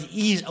expressed, but it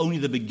is only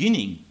the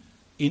beginning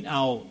in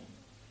our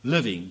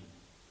living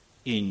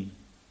in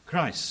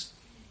Christ.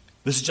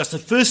 This is just the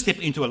first step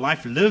into a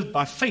life lived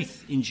by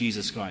faith in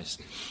Jesus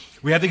Christ.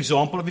 We have the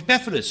example of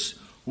Epaphras,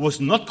 who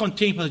was not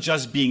content with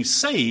just being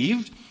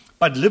saved,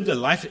 but lived a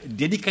life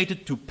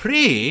dedicated to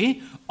prayer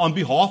on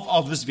behalf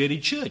of this very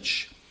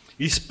church.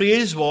 His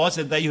prayers was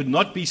that they would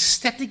not be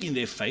static in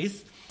their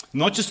faith,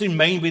 not just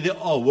remain where they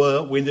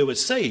were when they were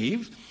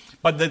saved,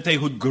 but that they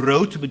would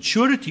grow to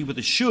maturity with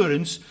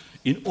assurance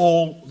in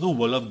all the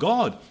will of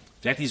God.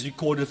 That is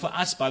recorded for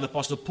us by the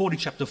Apostle Paul in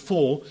chapter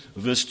 4,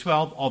 verse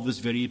 12 of this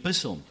very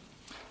epistle.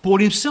 Paul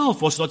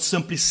himself was not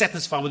simply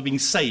satisfied with being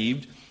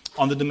saved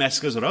on the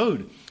Damascus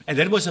road. And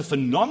that was a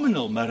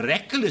phenomenal,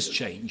 miraculous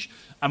change.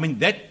 I mean,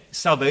 that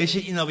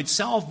salvation in of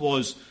itself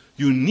was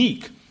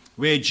unique,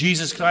 where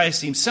Jesus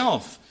Christ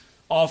himself,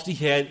 after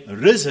he had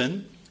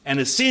risen and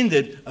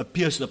ascended,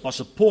 appears to the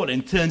Apostle Paul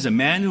and turns a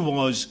man who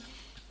was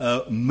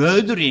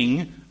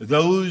murdering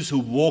those who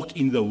walked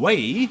in the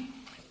way.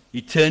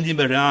 He turned him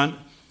around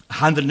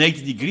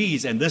 180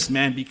 degrees, and this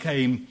man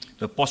became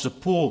the Apostle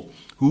Paul,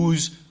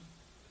 whose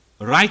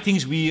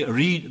writings we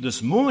read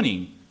this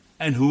morning,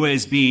 and who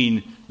has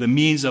been the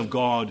means of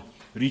God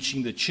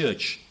reaching the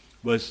church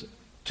with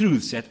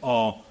truths that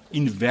are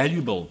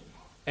invaluable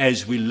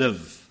as we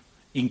live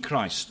in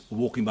Christ,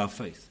 walking by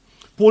faith.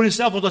 Paul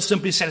himself was not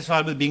simply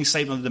satisfied with being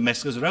saved on the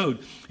Damascus road.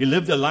 He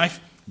lived a life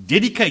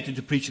dedicated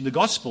to preaching the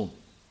gospel.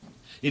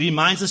 It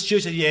reminds this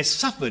church that he has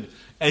suffered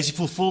as he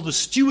fulfilled the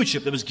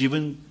stewardship that was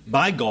given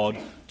by God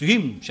to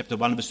him. Chapter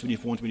 1, verse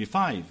 24 and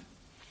 25.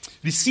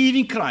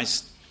 Receiving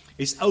Christ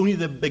is only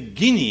the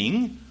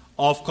beginning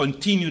of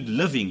continued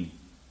living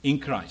in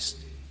Christ.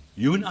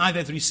 You and I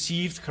have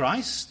received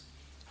Christ,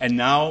 and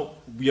now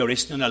we are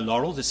resting on our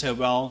laurels and say,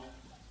 well,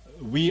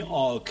 we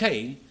are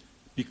okay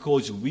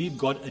because we've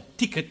got a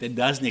ticket that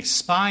doesn't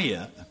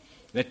expire.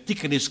 That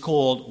ticket is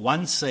called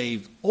once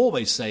saved,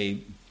 always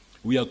saved.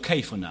 We are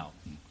okay for now.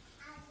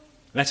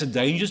 That's a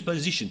dangerous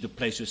position to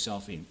place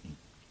yourself in.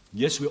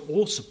 Yes, we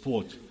all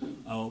support,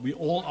 we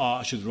all are,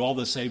 I should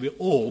rather say, we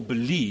all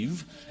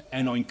believe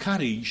and are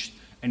encouraged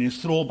and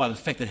enthralled by the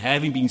fact that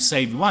having been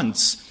saved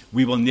once,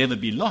 we will never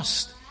be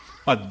lost.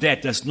 But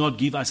that does not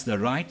give us the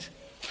right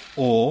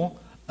or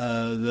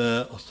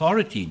the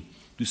authority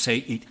to say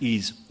it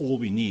is all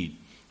we need.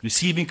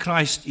 Receiving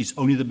Christ is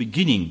only the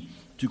beginning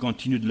to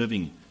continued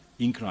living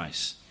in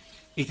Christ.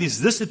 It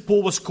is this that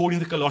Paul was calling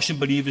the Colossian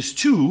believers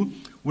to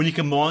when he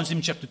commands them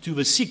in chapter 2,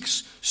 verse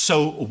 6,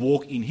 so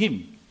walk in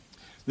him.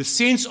 The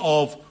sense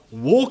of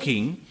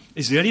walking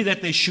is really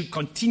that they should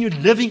continue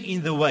living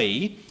in the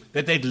way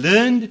that they'd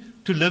learned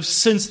to live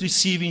since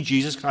receiving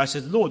Jesus Christ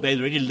as Lord. They'd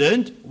already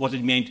learned what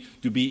it meant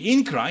to be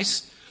in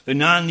Christ. They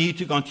now need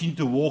to continue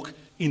to walk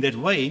in that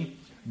way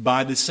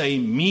by the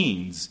same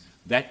means,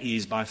 that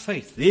is by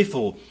faith.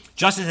 Therefore,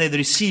 just as they'd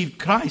received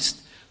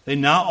Christ, they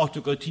now ought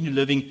to continue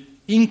living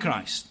in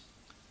Christ.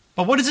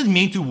 But what does it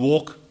mean to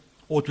walk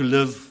or to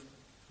live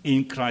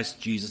in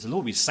Christ Jesus the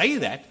Lord? We say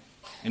that,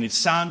 and it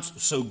sounds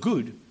so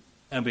good,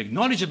 and we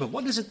acknowledge it, but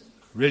what does it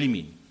really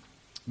mean?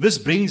 This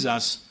brings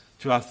us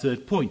to our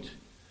third point,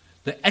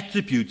 the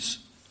attributes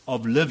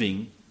of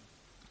living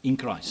in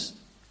Christ.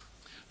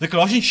 The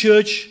Colossian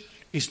church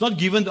is not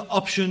given the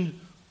option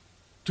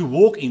to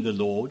walk in the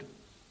Lord.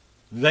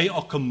 They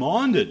are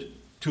commanded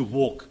to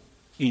walk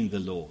in the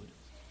Lord.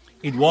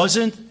 It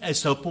wasn't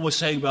as though Paul was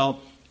saying, well,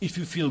 if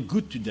you feel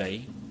good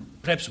today,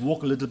 perhaps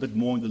walk a little bit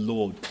more in the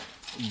Lord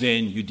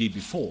than you did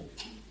before.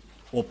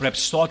 Or perhaps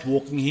start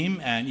walking him,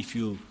 and if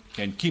you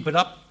can keep it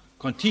up,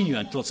 continue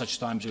until such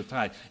time as you're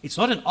tired. It's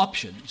not an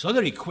option. It's not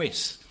a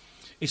request.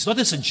 It's not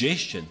a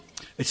suggestion.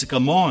 It's a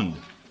command.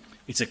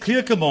 It's a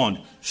clear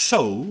command.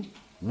 So,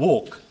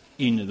 walk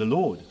in the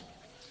Lord.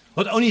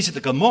 Not only is it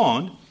a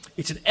command,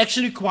 it's an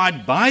action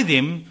required by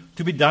them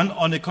to be done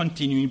on a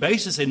continuing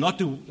basis. They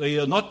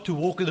are not to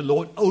walk in the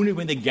Lord only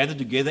when they gather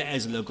together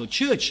as a local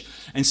church.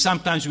 And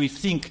sometimes we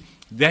think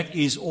that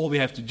is all we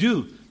have to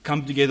do.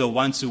 Come together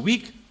once a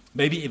week,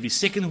 maybe every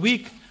second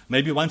week,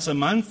 maybe once a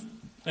month,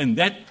 and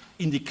that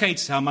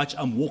indicates how much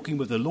I'm walking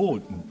with the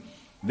Lord.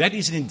 That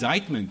is an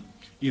indictment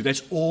if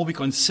that's all we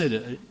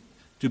consider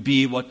to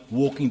be what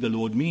walking the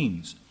Lord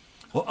means.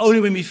 Or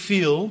only when we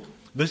feel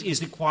this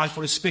is required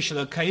for a special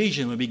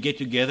occasion, when we get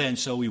together and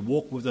so we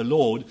walk with the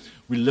Lord,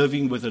 we're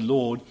living with the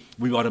Lord,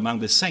 we are among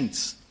the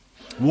saints.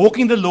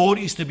 Walking the Lord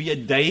is to be a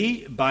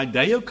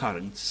day-by-day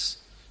occurrence,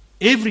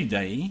 every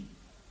day,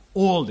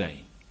 all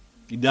day.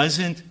 It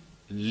doesn't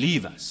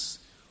leave us.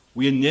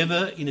 We are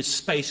never in a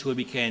space where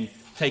we can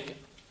take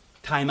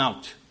time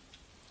out.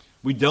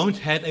 We don't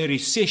have a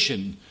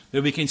recession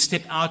that we can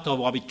step out of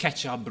while we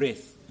catch our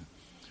breath.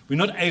 We're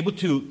not able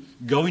to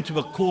go into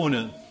a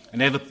corner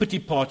and have a pity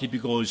party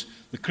because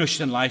the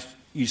Christian life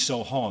is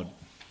so hard.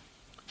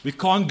 We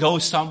can't go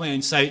somewhere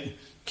and say,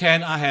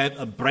 can I have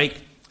a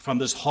break from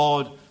this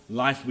hard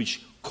life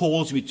which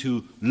calls me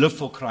to live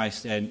for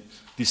Christ and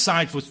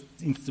decide for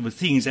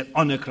things that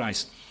honor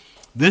Christ.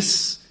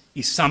 This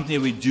is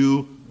something we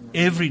do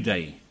every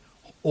day,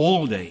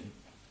 all day,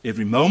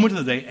 every moment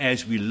of the day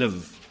as we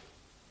live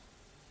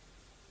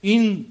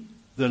in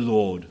the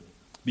Lord,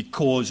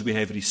 because we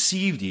have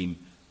received him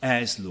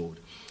as Lord.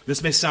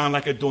 This may sound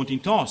like a daunting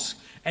task,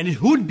 and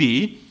it would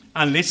be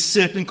unless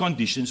certain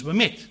conditions were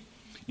met.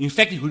 In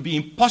fact, it would be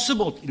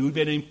impossible. It would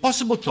be an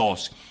impossible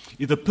task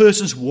if the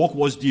person's walk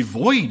was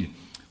devoid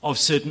of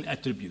certain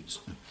attributes.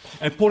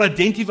 And Paul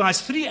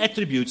identifies 3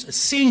 attributes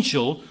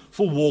essential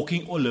for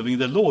walking or living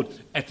the Lord.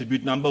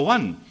 Attribute number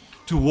 1,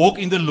 to walk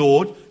in the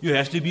Lord, you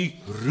have to be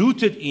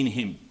rooted in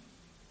him.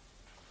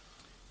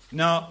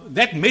 Now,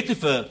 that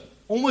metaphor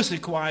almost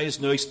requires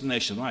no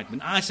explanation, right?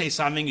 When I say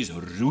something is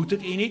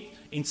rooted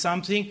in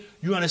something,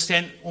 you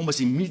understand almost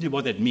immediately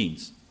what that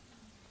means.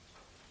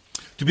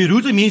 To be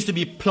rooted means to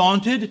be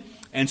planted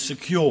and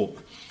secure,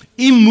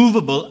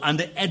 immovable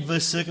under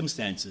adverse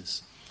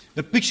circumstances.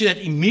 The picture that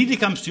immediately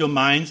comes to your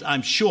minds,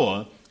 I'm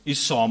sure, is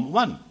Psalm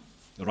 1,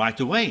 right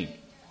away.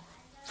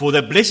 For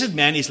the blessed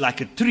man is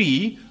like a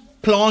tree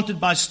planted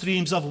by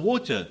streams of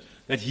water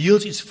that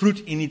yields its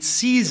fruit in its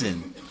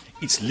season.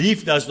 Its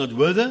leaf does not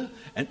wither,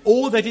 and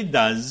all that it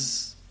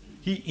does,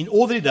 he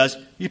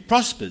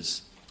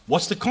prospers.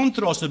 What's the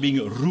contrast of being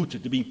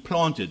rooted, to being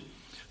planted?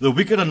 The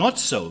wicked are not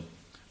so,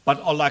 but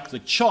are like the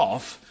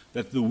chaff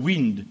that the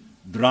wind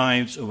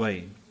drives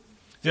away.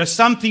 There are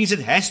some things that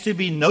has to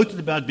be noted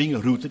about being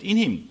rooted in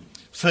him.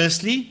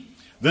 Firstly,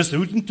 this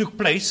rooting took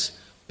place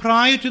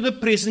prior to the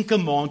present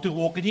command to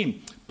walk in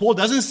him. Paul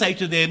doesn't say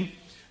to them,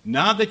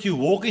 now that you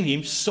walk in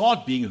him,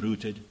 start being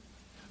rooted.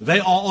 They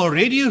are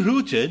already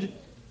rooted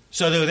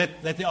so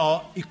that they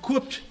are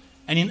equipped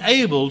and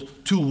enabled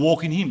to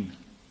walk in him.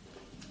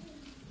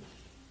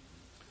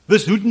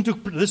 This rooting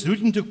took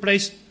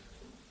place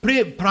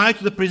prior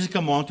to the present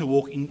command to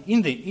walk in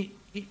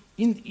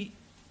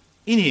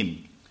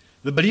him.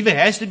 The believer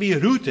has to be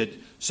rooted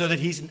so that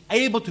he's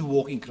able to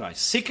walk in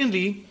Christ.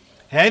 Secondly,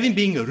 having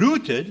been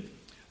rooted,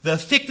 the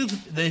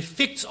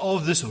effects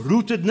of this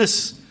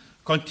rootedness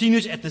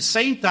continues at the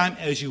same time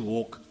as you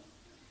walk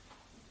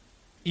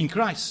in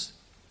Christ.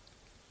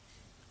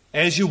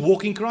 As you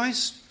walk in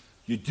Christ,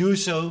 you do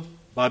so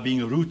by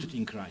being rooted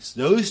in Christ.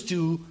 Those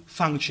two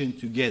function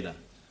together.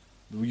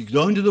 You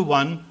don't do the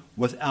one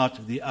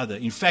without the other.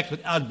 In fact,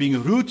 without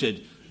being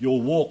rooted,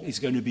 your walk is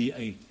going to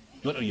be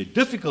not only a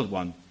difficult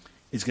one,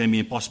 it's going to be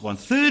impossible. And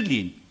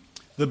thirdly,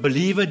 the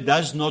believer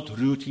does not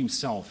root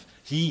himself.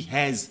 He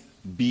has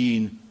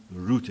been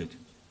rooted.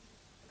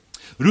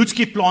 Roots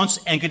keep plants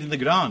anchored in the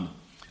ground,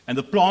 and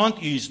the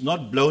plant is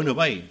not blown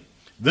away.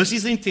 This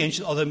is the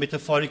intention of the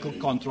metaphorical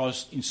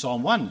contrast in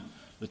Psalm 1.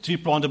 The tree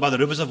planted by the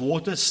rivers of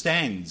water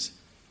stands,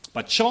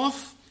 but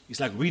chaff is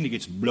like wind, it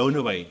gets blown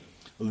away.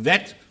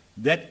 That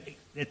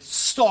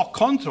stark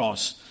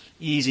contrast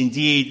is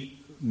indeed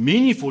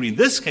meaningful in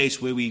this case,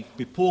 where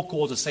Paul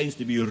calls the saints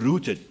to be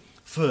rooted,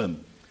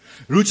 firm.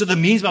 Roots are the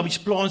means by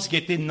which plants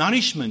get their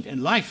nourishment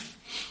and life.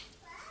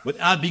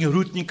 Without being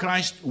rooted in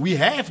Christ, we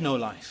have no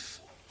life.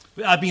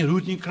 Without being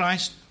rooted in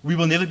Christ, we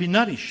will never be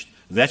nourished.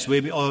 That's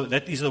where we are.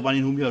 That is the one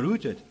in whom we are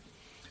rooted.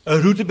 A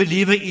rooted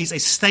believer is a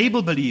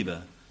stable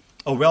believer,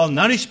 a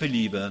well-nourished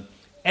believer,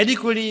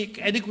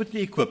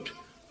 adequately equipped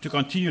to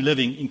continue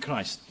living in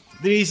Christ.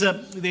 There is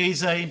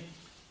a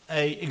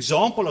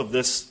example of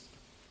this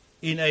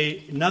in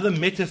another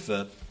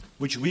metaphor,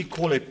 which we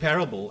call a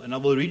parable, and I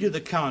will read you the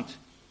account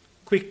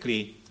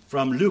quickly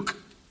from Luke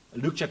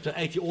chapter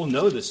 8. You all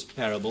know this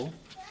parable.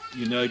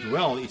 You know it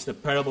well. It's the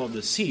parable of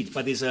the seed.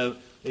 But there's a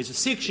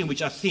section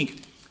which I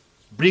think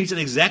brings in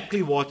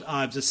exactly what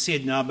I've just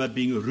said now about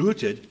being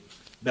rooted,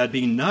 about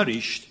being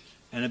nourished,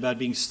 and about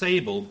being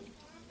stable,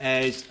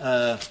 as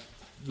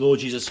Lord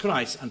Jesus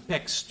Christ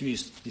unpacks to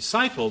his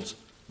disciples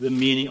the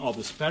meaning of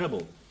this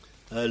parable.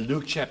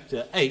 Luke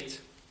chapter 8.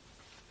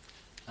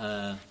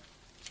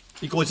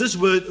 Because this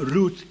word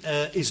root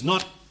is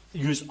not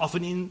used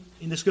often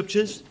in the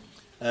scriptures.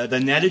 The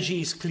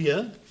analogy is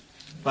clear,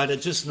 but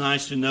it's just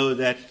nice to know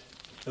that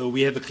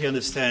we have a clear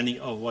understanding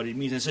of what it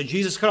means. And so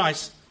Jesus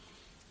Christ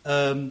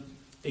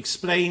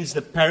explains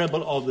the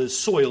parable of the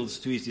soils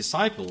to his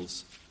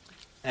disciples.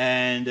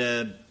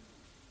 And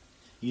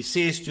he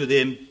says to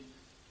them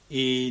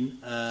in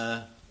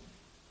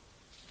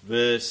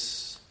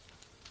verse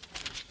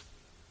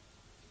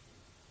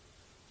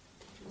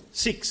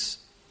 6,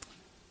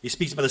 he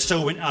speaks about the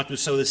sower went out to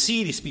sow the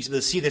seed. He speaks about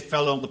the seed that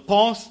fell on the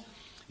path.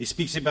 He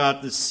speaks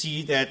about the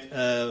seed that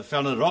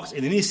fell on the rocks.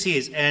 And then he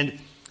says, and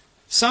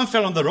some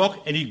fell on the rock,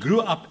 and it grew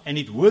up, and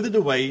it withered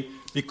away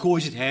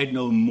because it had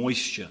no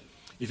moisture.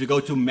 If you go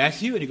to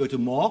Matthew and you go to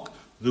Mark,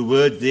 the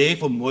word there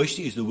for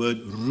moisture is the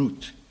word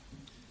root.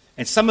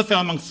 And some fell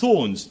among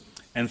thorns,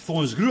 and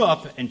thorns grew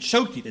up and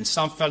choked it. And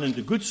some fell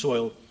into good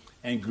soil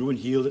and grew and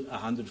yielded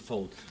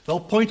 100-fold. The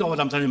whole point of what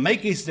I'm trying to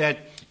make is that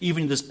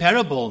even in this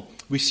parable,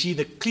 we see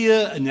the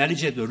clear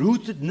analogy that the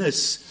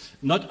rootedness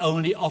not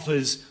only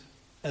offers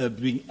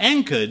being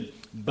anchored,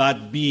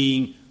 but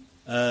being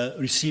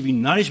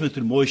receiving nourishment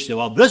through moisture.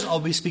 While this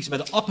obviously speaks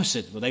about the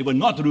opposite, where they were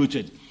not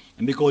rooted.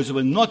 And because they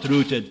were not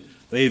rooted,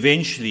 they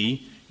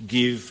eventually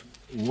give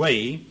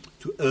way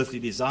to earthly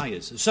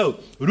desires. So,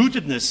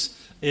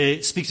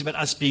 rootedness speaks about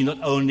us being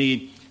not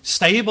only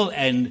stable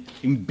and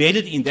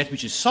embedded in that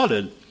which is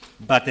solid,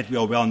 but that we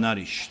are well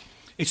nourished.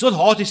 It's not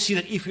hard to see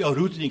that if we are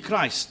rooted in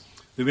Christ,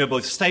 then we are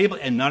both stable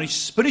and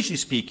nourished, spiritually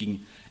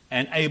speaking,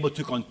 and able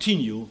to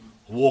continue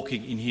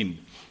walking in Him.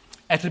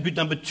 Attribute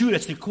number 2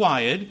 that's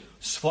required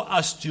for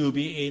us to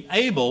be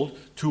enabled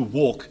to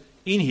walk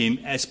in Him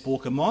as Paul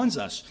commands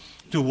us.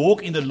 To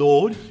walk in the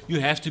Lord, you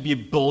have to be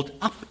built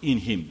up in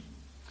Him.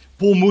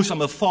 Paul moves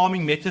from a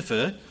farming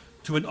metaphor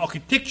to an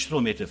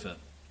architectural metaphor.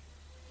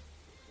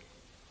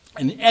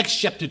 In Acts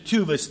chapter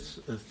 2, verse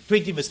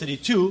 20, verse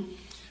 32,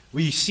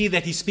 we see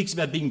that he speaks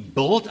about being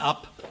built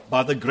up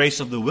by the grace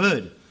of the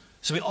Word.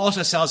 So we ask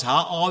ourselves,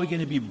 how are we going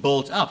to be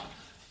built up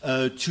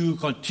to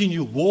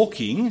continue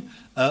walking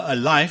a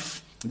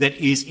life that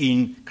is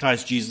in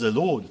Christ Jesus the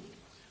Lord?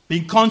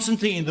 Being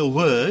constantly in the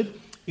Word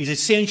is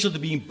essential to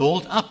being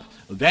built up.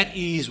 That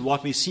is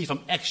what we see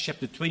from Acts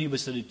chapter 20,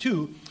 verse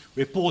 32,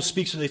 where Paul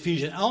speaks to the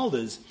Ephesian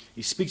elders.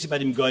 He speaks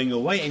about him going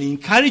away, and he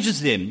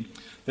encourages them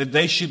that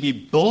they should be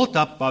built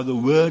up by the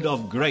word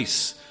of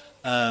grace.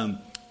 And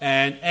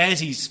as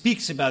he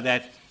speaks about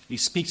that, he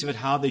speaks about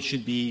how they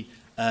should be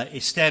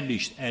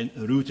established and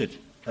rooted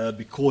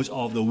because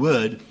of the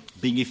word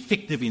being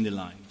effective in their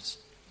lives.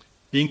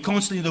 Being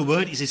constantly in the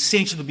word is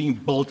essential to being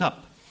built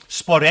up.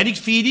 Sporadic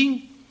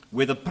feeding,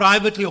 whether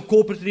privately or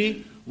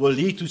corporately, will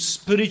lead to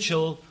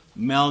spiritual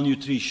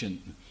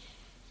malnutrition.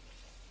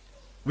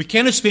 We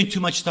cannot spend too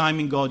much time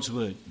in God's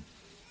word,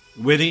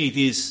 whether it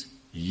is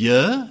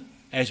here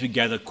as we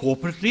gather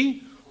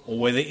corporately, or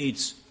whether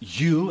it's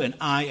you and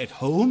I at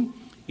home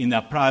in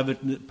our private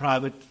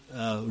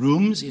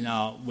rooms,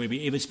 where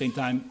we ever spend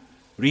time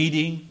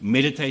reading,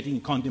 meditating,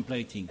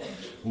 contemplating.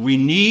 We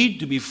need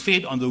to be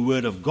fed on the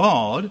word of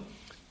God,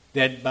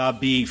 that by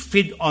being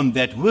fed on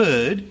that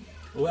word,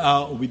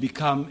 we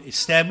become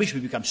established,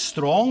 we become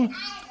strong,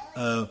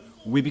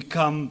 we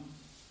become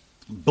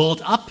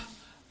built up,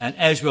 and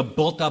as we are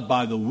built up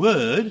by the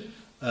word,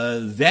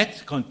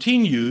 that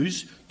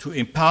continues to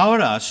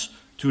empower us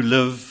to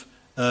live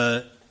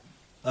a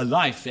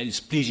life that is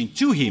pleasing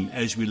to Him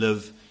as we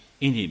live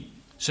in Him.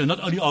 So not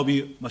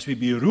only must we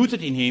be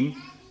rooted in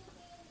Him,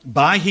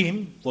 by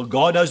Him, for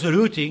God does the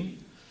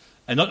rooting,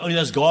 and not only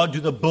does God do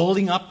the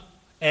building up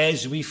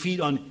as we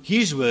feed on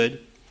His word,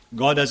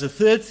 God does a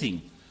third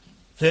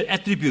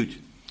attribute.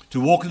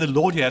 To walk with the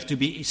Lord, you have to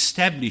be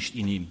established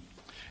in Him.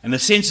 And the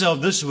sense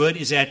of this word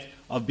is that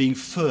of being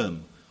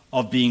firm,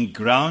 of being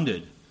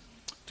grounded.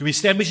 To be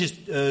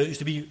established is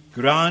to be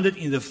grounded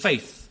in the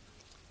faith.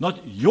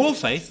 Not your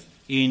faith,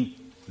 in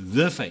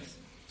the faith.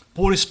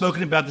 Paul has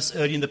spoken about this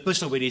earlier in the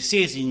epistle, where he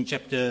says in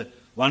chapter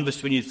 1, verse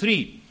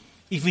 23,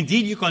 if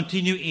indeed you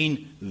continue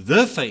in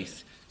the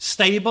faith,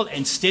 stable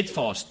and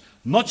steadfast,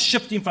 not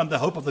shifting from the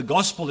hope of the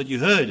gospel that you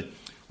heard,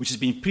 which has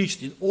been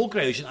preached in all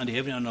creation under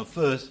heaven and on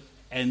earth,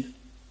 and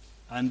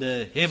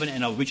under heaven,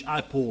 and of which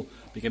I, Paul,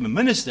 became a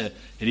minister.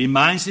 It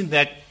reminds him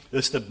that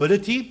the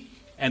stability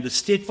and the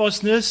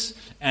steadfastness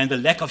and the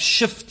lack of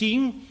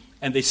shifting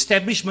and the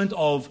establishment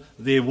of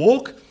their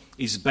walk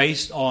is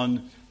based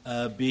on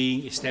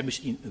being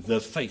established in the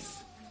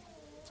faith.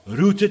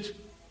 Rooted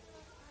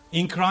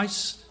in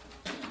Christ,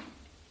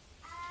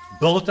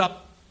 built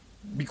up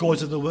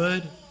because of the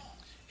word,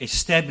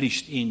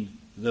 established in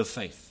the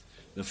faith.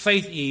 The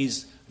faith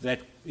is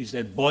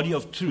that body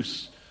of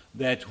truth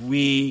that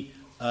we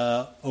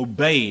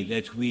obey,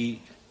 that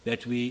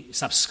we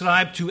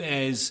subscribe to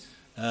as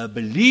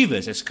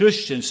believers, as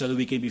Christians, so that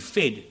we can be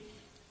fed,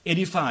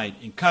 edified,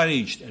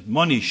 encouraged,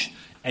 admonished,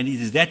 and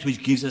it is that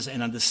which gives us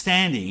an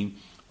understanding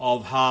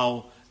of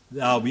how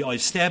we are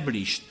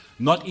established,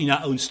 not in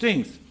our own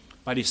strength,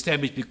 but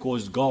established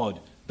because God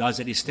does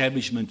that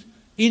establishment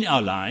in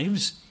our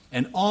lives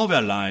and all of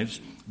our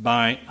lives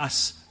by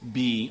us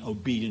being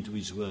obedient to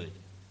His word.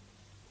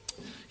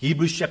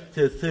 Hebrews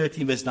chapter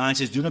 13 verse 9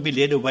 says, do not be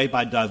led away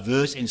by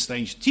diverse and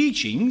strange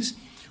teachings,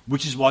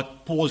 which is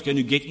what Paul's going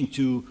to get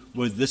into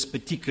with this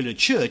particular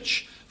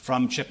church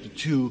from chapter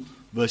 2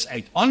 verse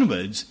 8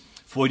 onwards.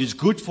 For it is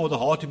good for the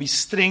heart to be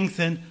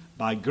strengthened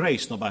by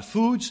grace, not by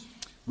foods,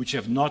 which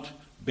have not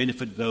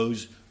benefited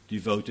those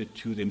devoted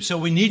to them. So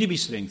we need to be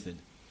strengthened.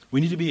 We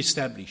need to be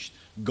established.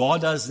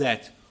 God does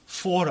that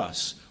for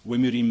us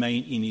when we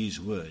remain in His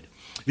word.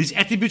 These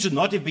attributes would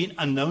not have been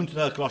unknown to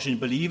the Colossian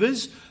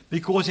believers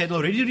because they had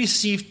already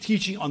received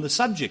teaching on the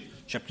subject,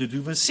 chapter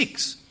 2, verse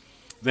 6.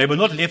 They were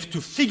not left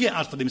to figure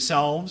out for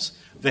themselves.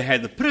 They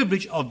had the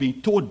privilege of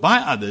being taught by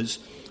others,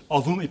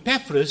 of whom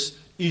Epaphras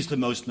is the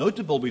most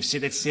notable. We've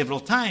said that several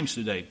times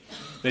today.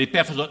 That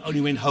Epaphras not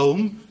only went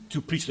home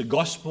to preach the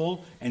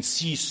gospel and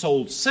see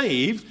souls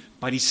saved,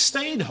 but he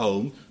stayed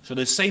home so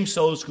the same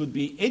souls could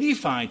be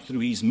edified through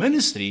his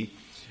ministry,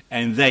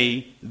 and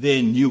they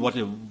then knew what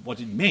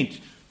it meant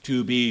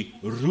to be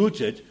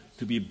rooted,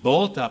 to be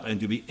built up, and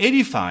to be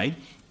edified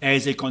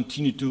as they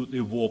continue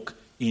to walk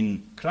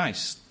in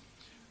Christ.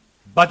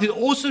 But it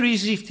also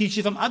received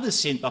teaching from others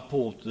sent by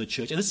Paul to the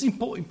church. And it's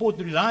important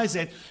to realize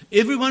that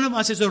every one of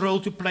us has a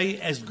role to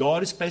play as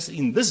God is placed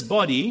in this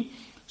body,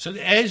 so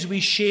that as we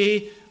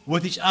share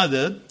with each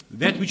other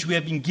that which we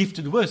have been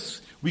gifted with,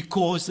 we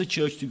cause the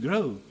church to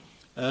grow.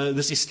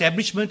 This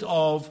establishment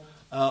of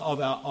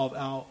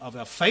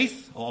our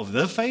faith, or of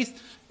the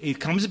faith, it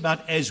comes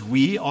about as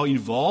we are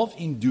involved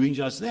in doing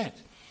just that.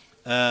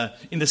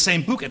 In the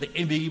same book, at the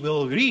end, we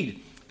will read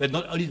that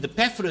not only did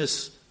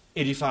Epaphras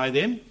edify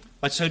them,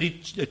 but so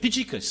did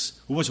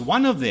Tychicus, who was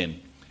one of them.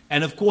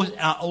 And of course,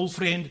 our old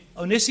friend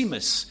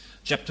Onesimus,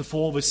 chapter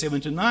 4, verse 7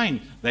 to 9.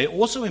 They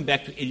also went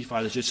back to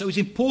edify the church. So it's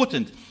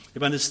important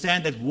to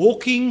understand that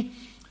walking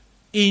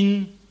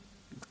in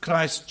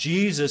Christ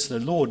Jesus the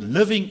Lord,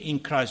 living in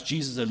Christ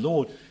Jesus the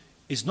Lord,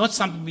 is not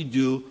something we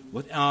do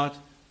without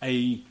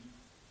a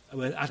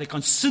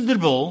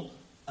considerable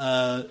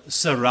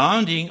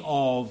surrounding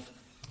of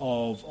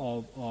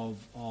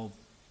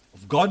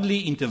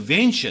godly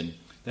intervention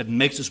that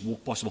makes this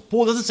walk possible.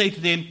 Paul doesn't say to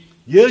them,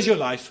 here's your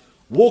life,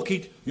 walk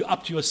it, you're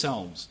up to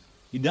yourselves.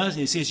 He does,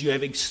 he says you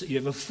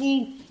have a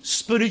full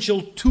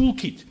spiritual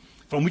toolkit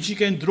from which you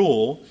can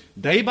draw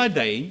day by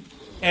day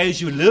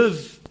as you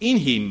live in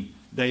him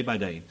day by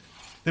day.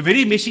 The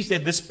very message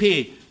that this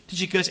pair,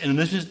 Tychicus and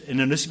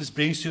Onesimus,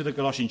 brings to the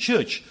Colossian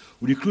church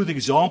would include the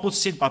examples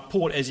set by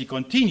Paul as he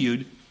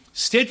continued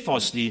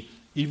steadfastly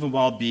even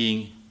while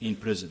being in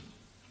prison.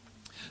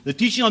 The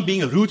teaching on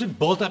being rooted,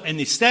 built up, and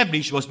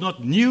established was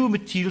not new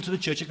material to the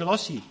church of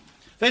Colossae.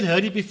 They'd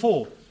heard it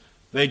before.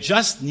 They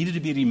just needed to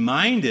be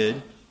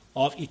reminded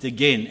of it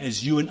again,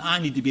 as you and I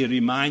need to be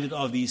reminded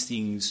of these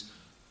things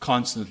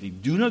constantly.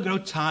 Do not grow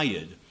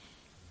tired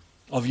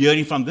of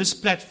hearing from this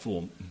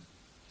platform,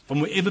 from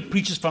whoever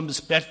preaches from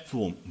this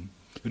platform,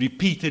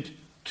 repeated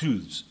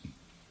truths.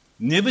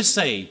 Never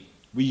say,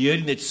 we're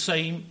hearing that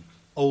same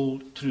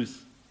old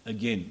truth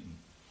again.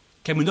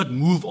 Can we not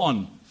move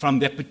on from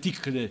that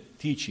particular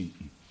teaching?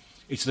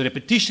 It's the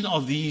repetition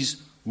of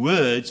these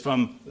words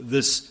from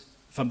the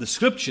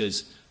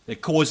scriptures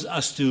that causes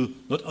us to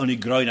not only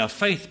grow in our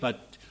faith,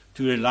 but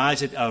to realize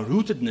that our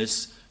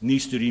rootedness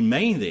needs to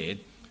remain there,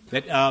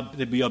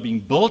 that we are being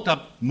built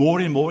up more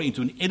and more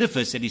into an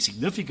edifice that is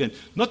significant.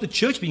 Not the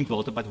church being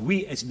built up, but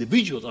we as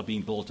individuals are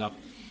being built up,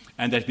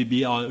 and that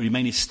we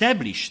remain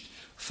established,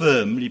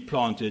 firmly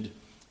planted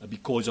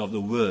because of the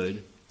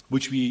word,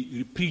 which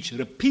we preach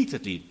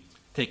repeatedly,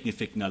 taking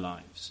effect in our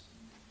lives.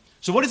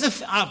 So what is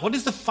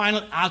the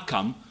final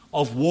outcome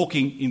of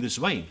walking in this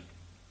way?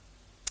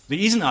 There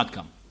is an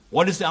outcome.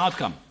 What is the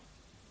outcome?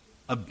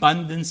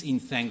 Abundance in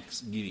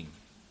thanksgiving.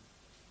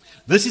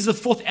 This is the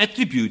fourth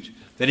attribute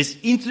that is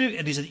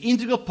an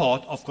integral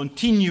part of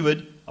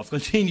continued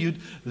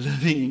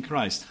living in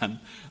Christ.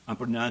 I'm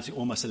pronouncing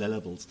all my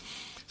syllables.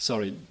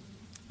 Sorry.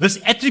 This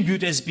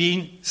attribute has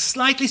been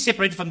slightly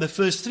separated from the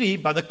first three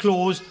by the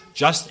clause,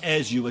 just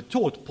as you were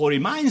taught. Paul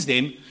reminds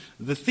them,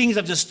 the things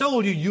I've just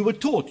told you, you were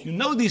taught. You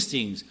know these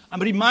things. I'm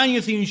reminding you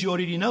of things you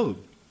already know.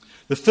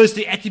 The first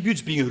three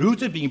attributes, being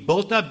rooted, being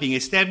built up, being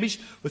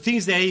established, were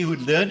things they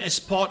would learn as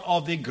part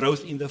of their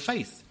growth in the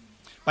faith.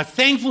 But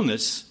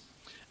thankfulness,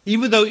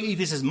 even though it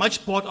is as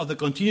much part of the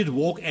continued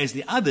walk as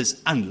the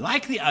others,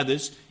 unlike the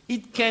others,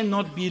 it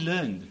cannot be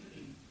learned.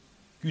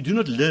 You do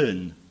not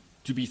learn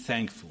to be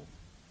thankful.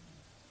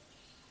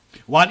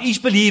 While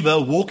each believer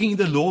walking in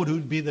the Lord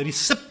would be the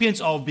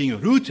recipients of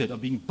being rooted,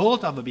 of being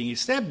built up, of being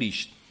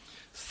established,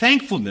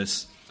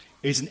 thankfulness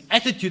is an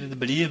attitude that the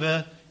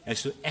believer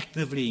has to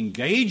actively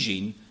engage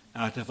in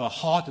out of a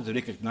heart that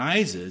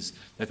recognizes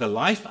that the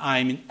life I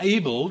am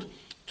enabled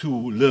to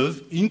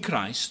live in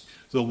Christ,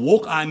 the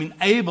walk I am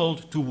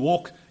enabled to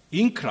walk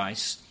in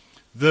Christ,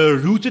 the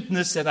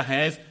rootedness that I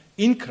have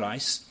in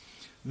Christ,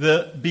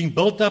 the being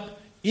built up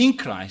in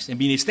Christ and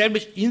being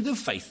established in the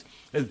faith,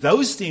 that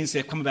those things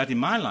have come about in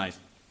my life,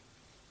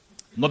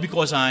 not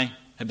because I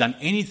have done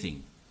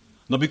anything,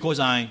 not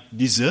because I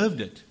deserved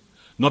it,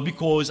 not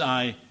because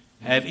I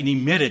have any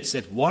merits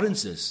that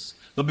warrants this,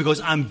 not because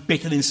I'm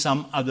better than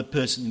some other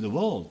person in the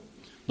world,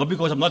 not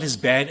because I'm not as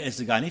bad as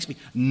the guy next to me.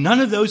 None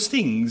of those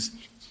things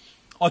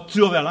are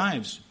true of our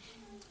lives.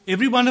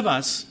 Every one of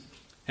us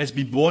has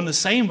been born the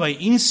same way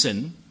in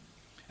sin,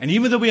 and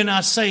even though we are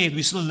now saved,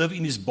 we still live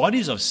in these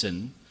bodies of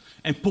sin.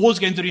 And Paul's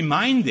going to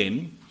remind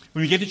them,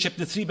 when we get to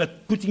chapter 3,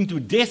 about putting to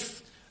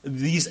death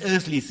these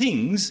earthly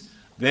things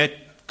that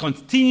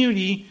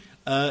continually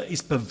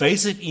is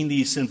pervasive in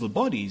these sinful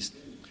bodies.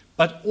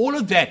 But all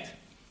of that,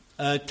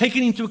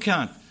 taken into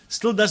account,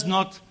 still does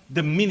not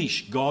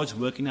diminish God's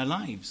work in our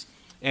lives,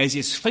 as He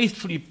has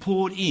faithfully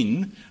poured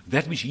in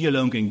that which He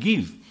alone can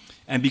give.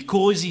 And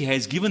because He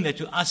has given that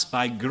to us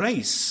by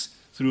grace,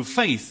 through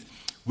faith,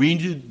 we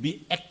need to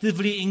be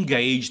actively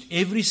engaged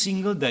every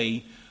single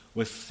day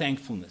with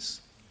thankfulness.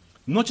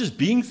 Not just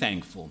being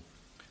thankful,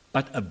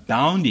 but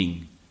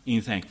abounding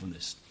in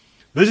thankfulness.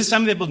 This is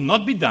something that will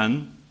not be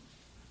done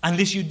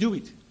unless you do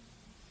it.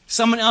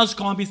 Someone else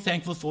can't be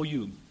thankful for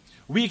you.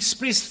 We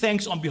express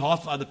thanks on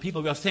behalf of other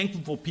people. We are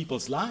thankful for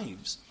people's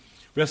lives.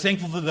 We are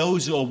thankful for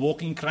those who are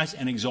walking in Christ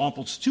and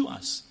examples to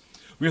us.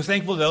 We are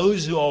thankful for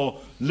those who are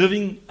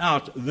living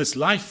out this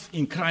life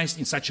in Christ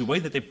in such a way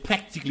that they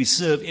practically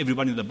serve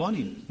everybody in the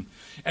body.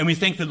 And we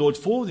thank the Lord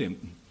for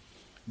them.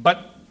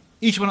 But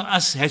each one of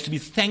us has to be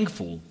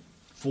thankful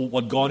for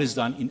what God has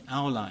done in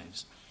our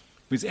lives.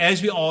 Because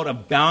as we are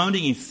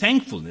abounding in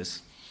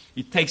thankfulness,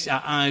 it takes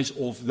our eyes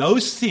off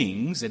those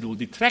things that will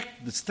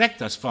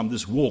distract us from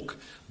this walk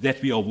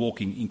that we are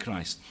walking in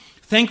Christ.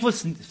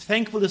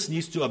 Thankfulness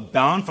needs to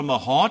abound from a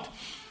heart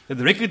that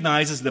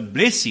recognizes the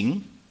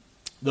blessing,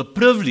 the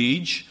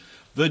privilege,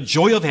 the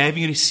joy of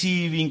having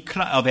received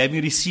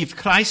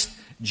Christ,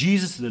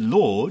 Jesus the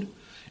Lord,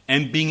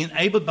 and being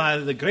enabled by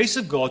the grace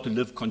of God to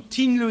live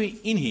continually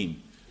in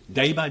Him,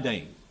 day by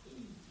day,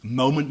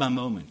 moment by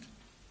moment,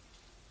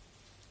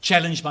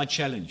 challenge by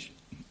challenge,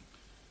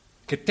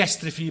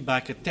 catastrophe by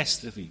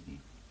catastrophe,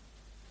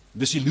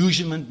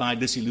 disillusionment by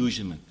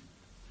disillusionment.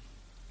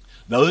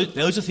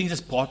 Those are things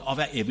that's part of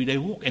our everyday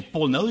walk, and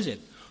Paul knows it.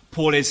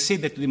 Paul has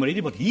said that to them already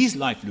what his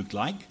life looked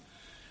like.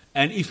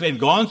 And if we've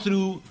gone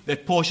through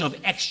that portion of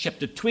Acts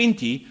chapter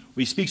 20,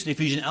 where he speaks to the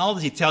Ephesian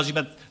elders, he tells you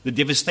about the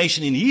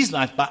devastation in his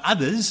life by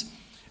others,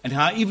 and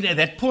how even at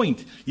that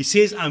point, he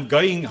says, I'm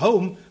going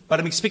home,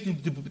 but I'm expecting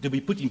to be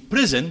put in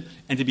prison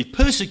and to be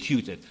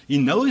persecuted. He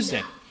knows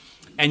that.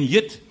 And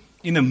yet,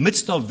 in the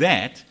midst of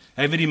that,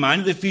 having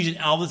reminded the Ephesian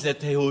elders that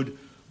they would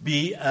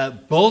be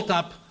built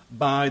up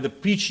by the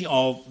preaching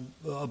of,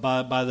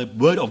 by the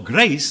word of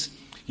grace,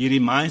 he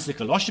reminds the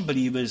Colossian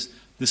believers,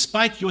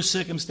 despite your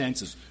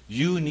circumstances,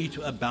 you need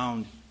to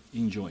abound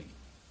in joy.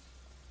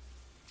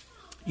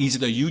 Is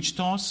it a huge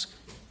task?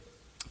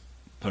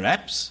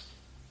 Perhaps.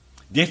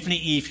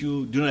 Definitely, if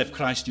you do not have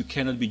Christ, you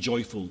cannot be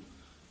joyful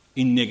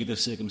in negative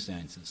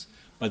circumstances.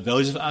 But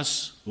those of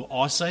us who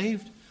are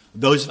saved,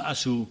 those of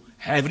us who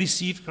have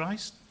received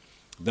Christ,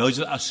 those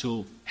of us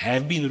who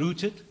have been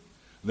rooted,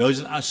 those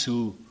of us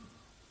who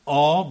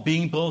are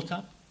being built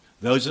up,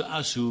 those of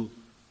us who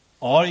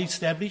are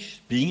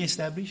being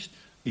established,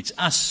 it's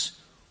us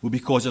who,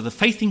 because of the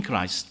faith in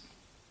Christ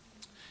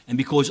and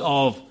because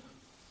of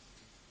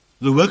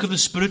the work of the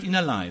Spirit in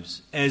our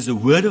lives, as the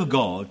Word of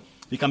God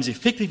becomes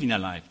effective in our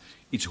life,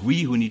 it's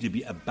we who need to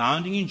be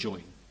abounding in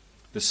joy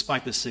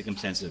despite the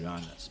circumstances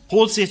around us.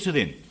 Paul says to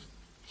them,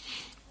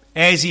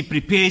 as he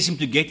prepares him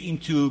to get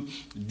into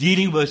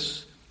dealing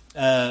with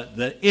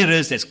the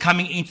errors that's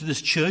coming into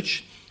this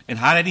church and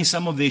highlighting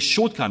some of their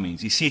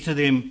shortcomings, he said to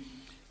them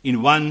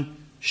in one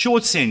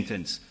short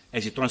sentence,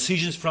 as he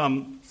transitions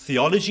from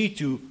theology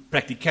to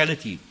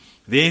practicality,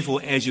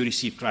 therefore, as you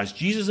receive Christ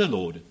Jesus the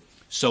Lord,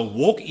 so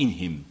walk in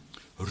Him,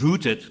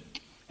 rooted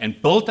and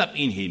built up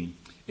in Him,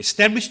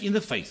 established in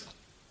the faith,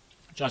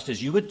 just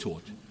as you were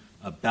taught,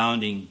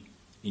 abounding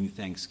in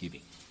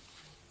thanksgiving.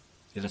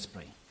 Let us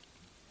pray.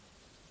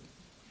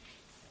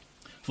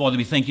 Father,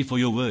 we thank you for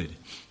your word.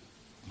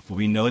 For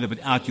we know that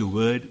without your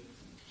word,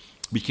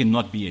 we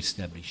cannot be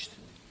established.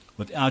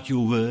 Without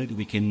your word,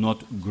 we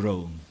cannot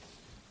grow.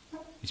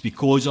 It's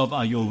because of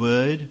your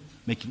word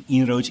making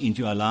inroads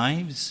into our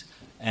lives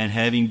and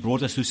having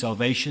brought us to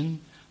salvation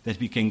that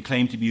we can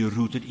claim to be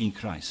rooted in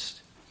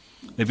Christ,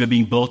 that we're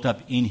being built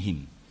up in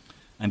Him.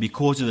 And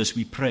because of this,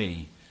 we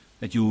pray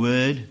that your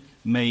word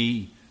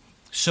may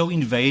so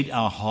invade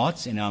our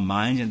hearts and our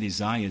minds and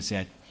desires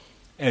that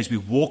as we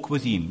walk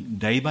with Him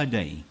day by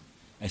day,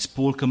 as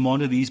Paul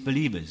commanded these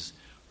believers,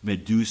 we may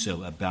do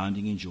so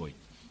abounding in joy.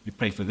 We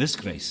pray for this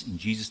grace in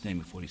Jesus' name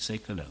and for His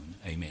sake alone.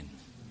 Amen.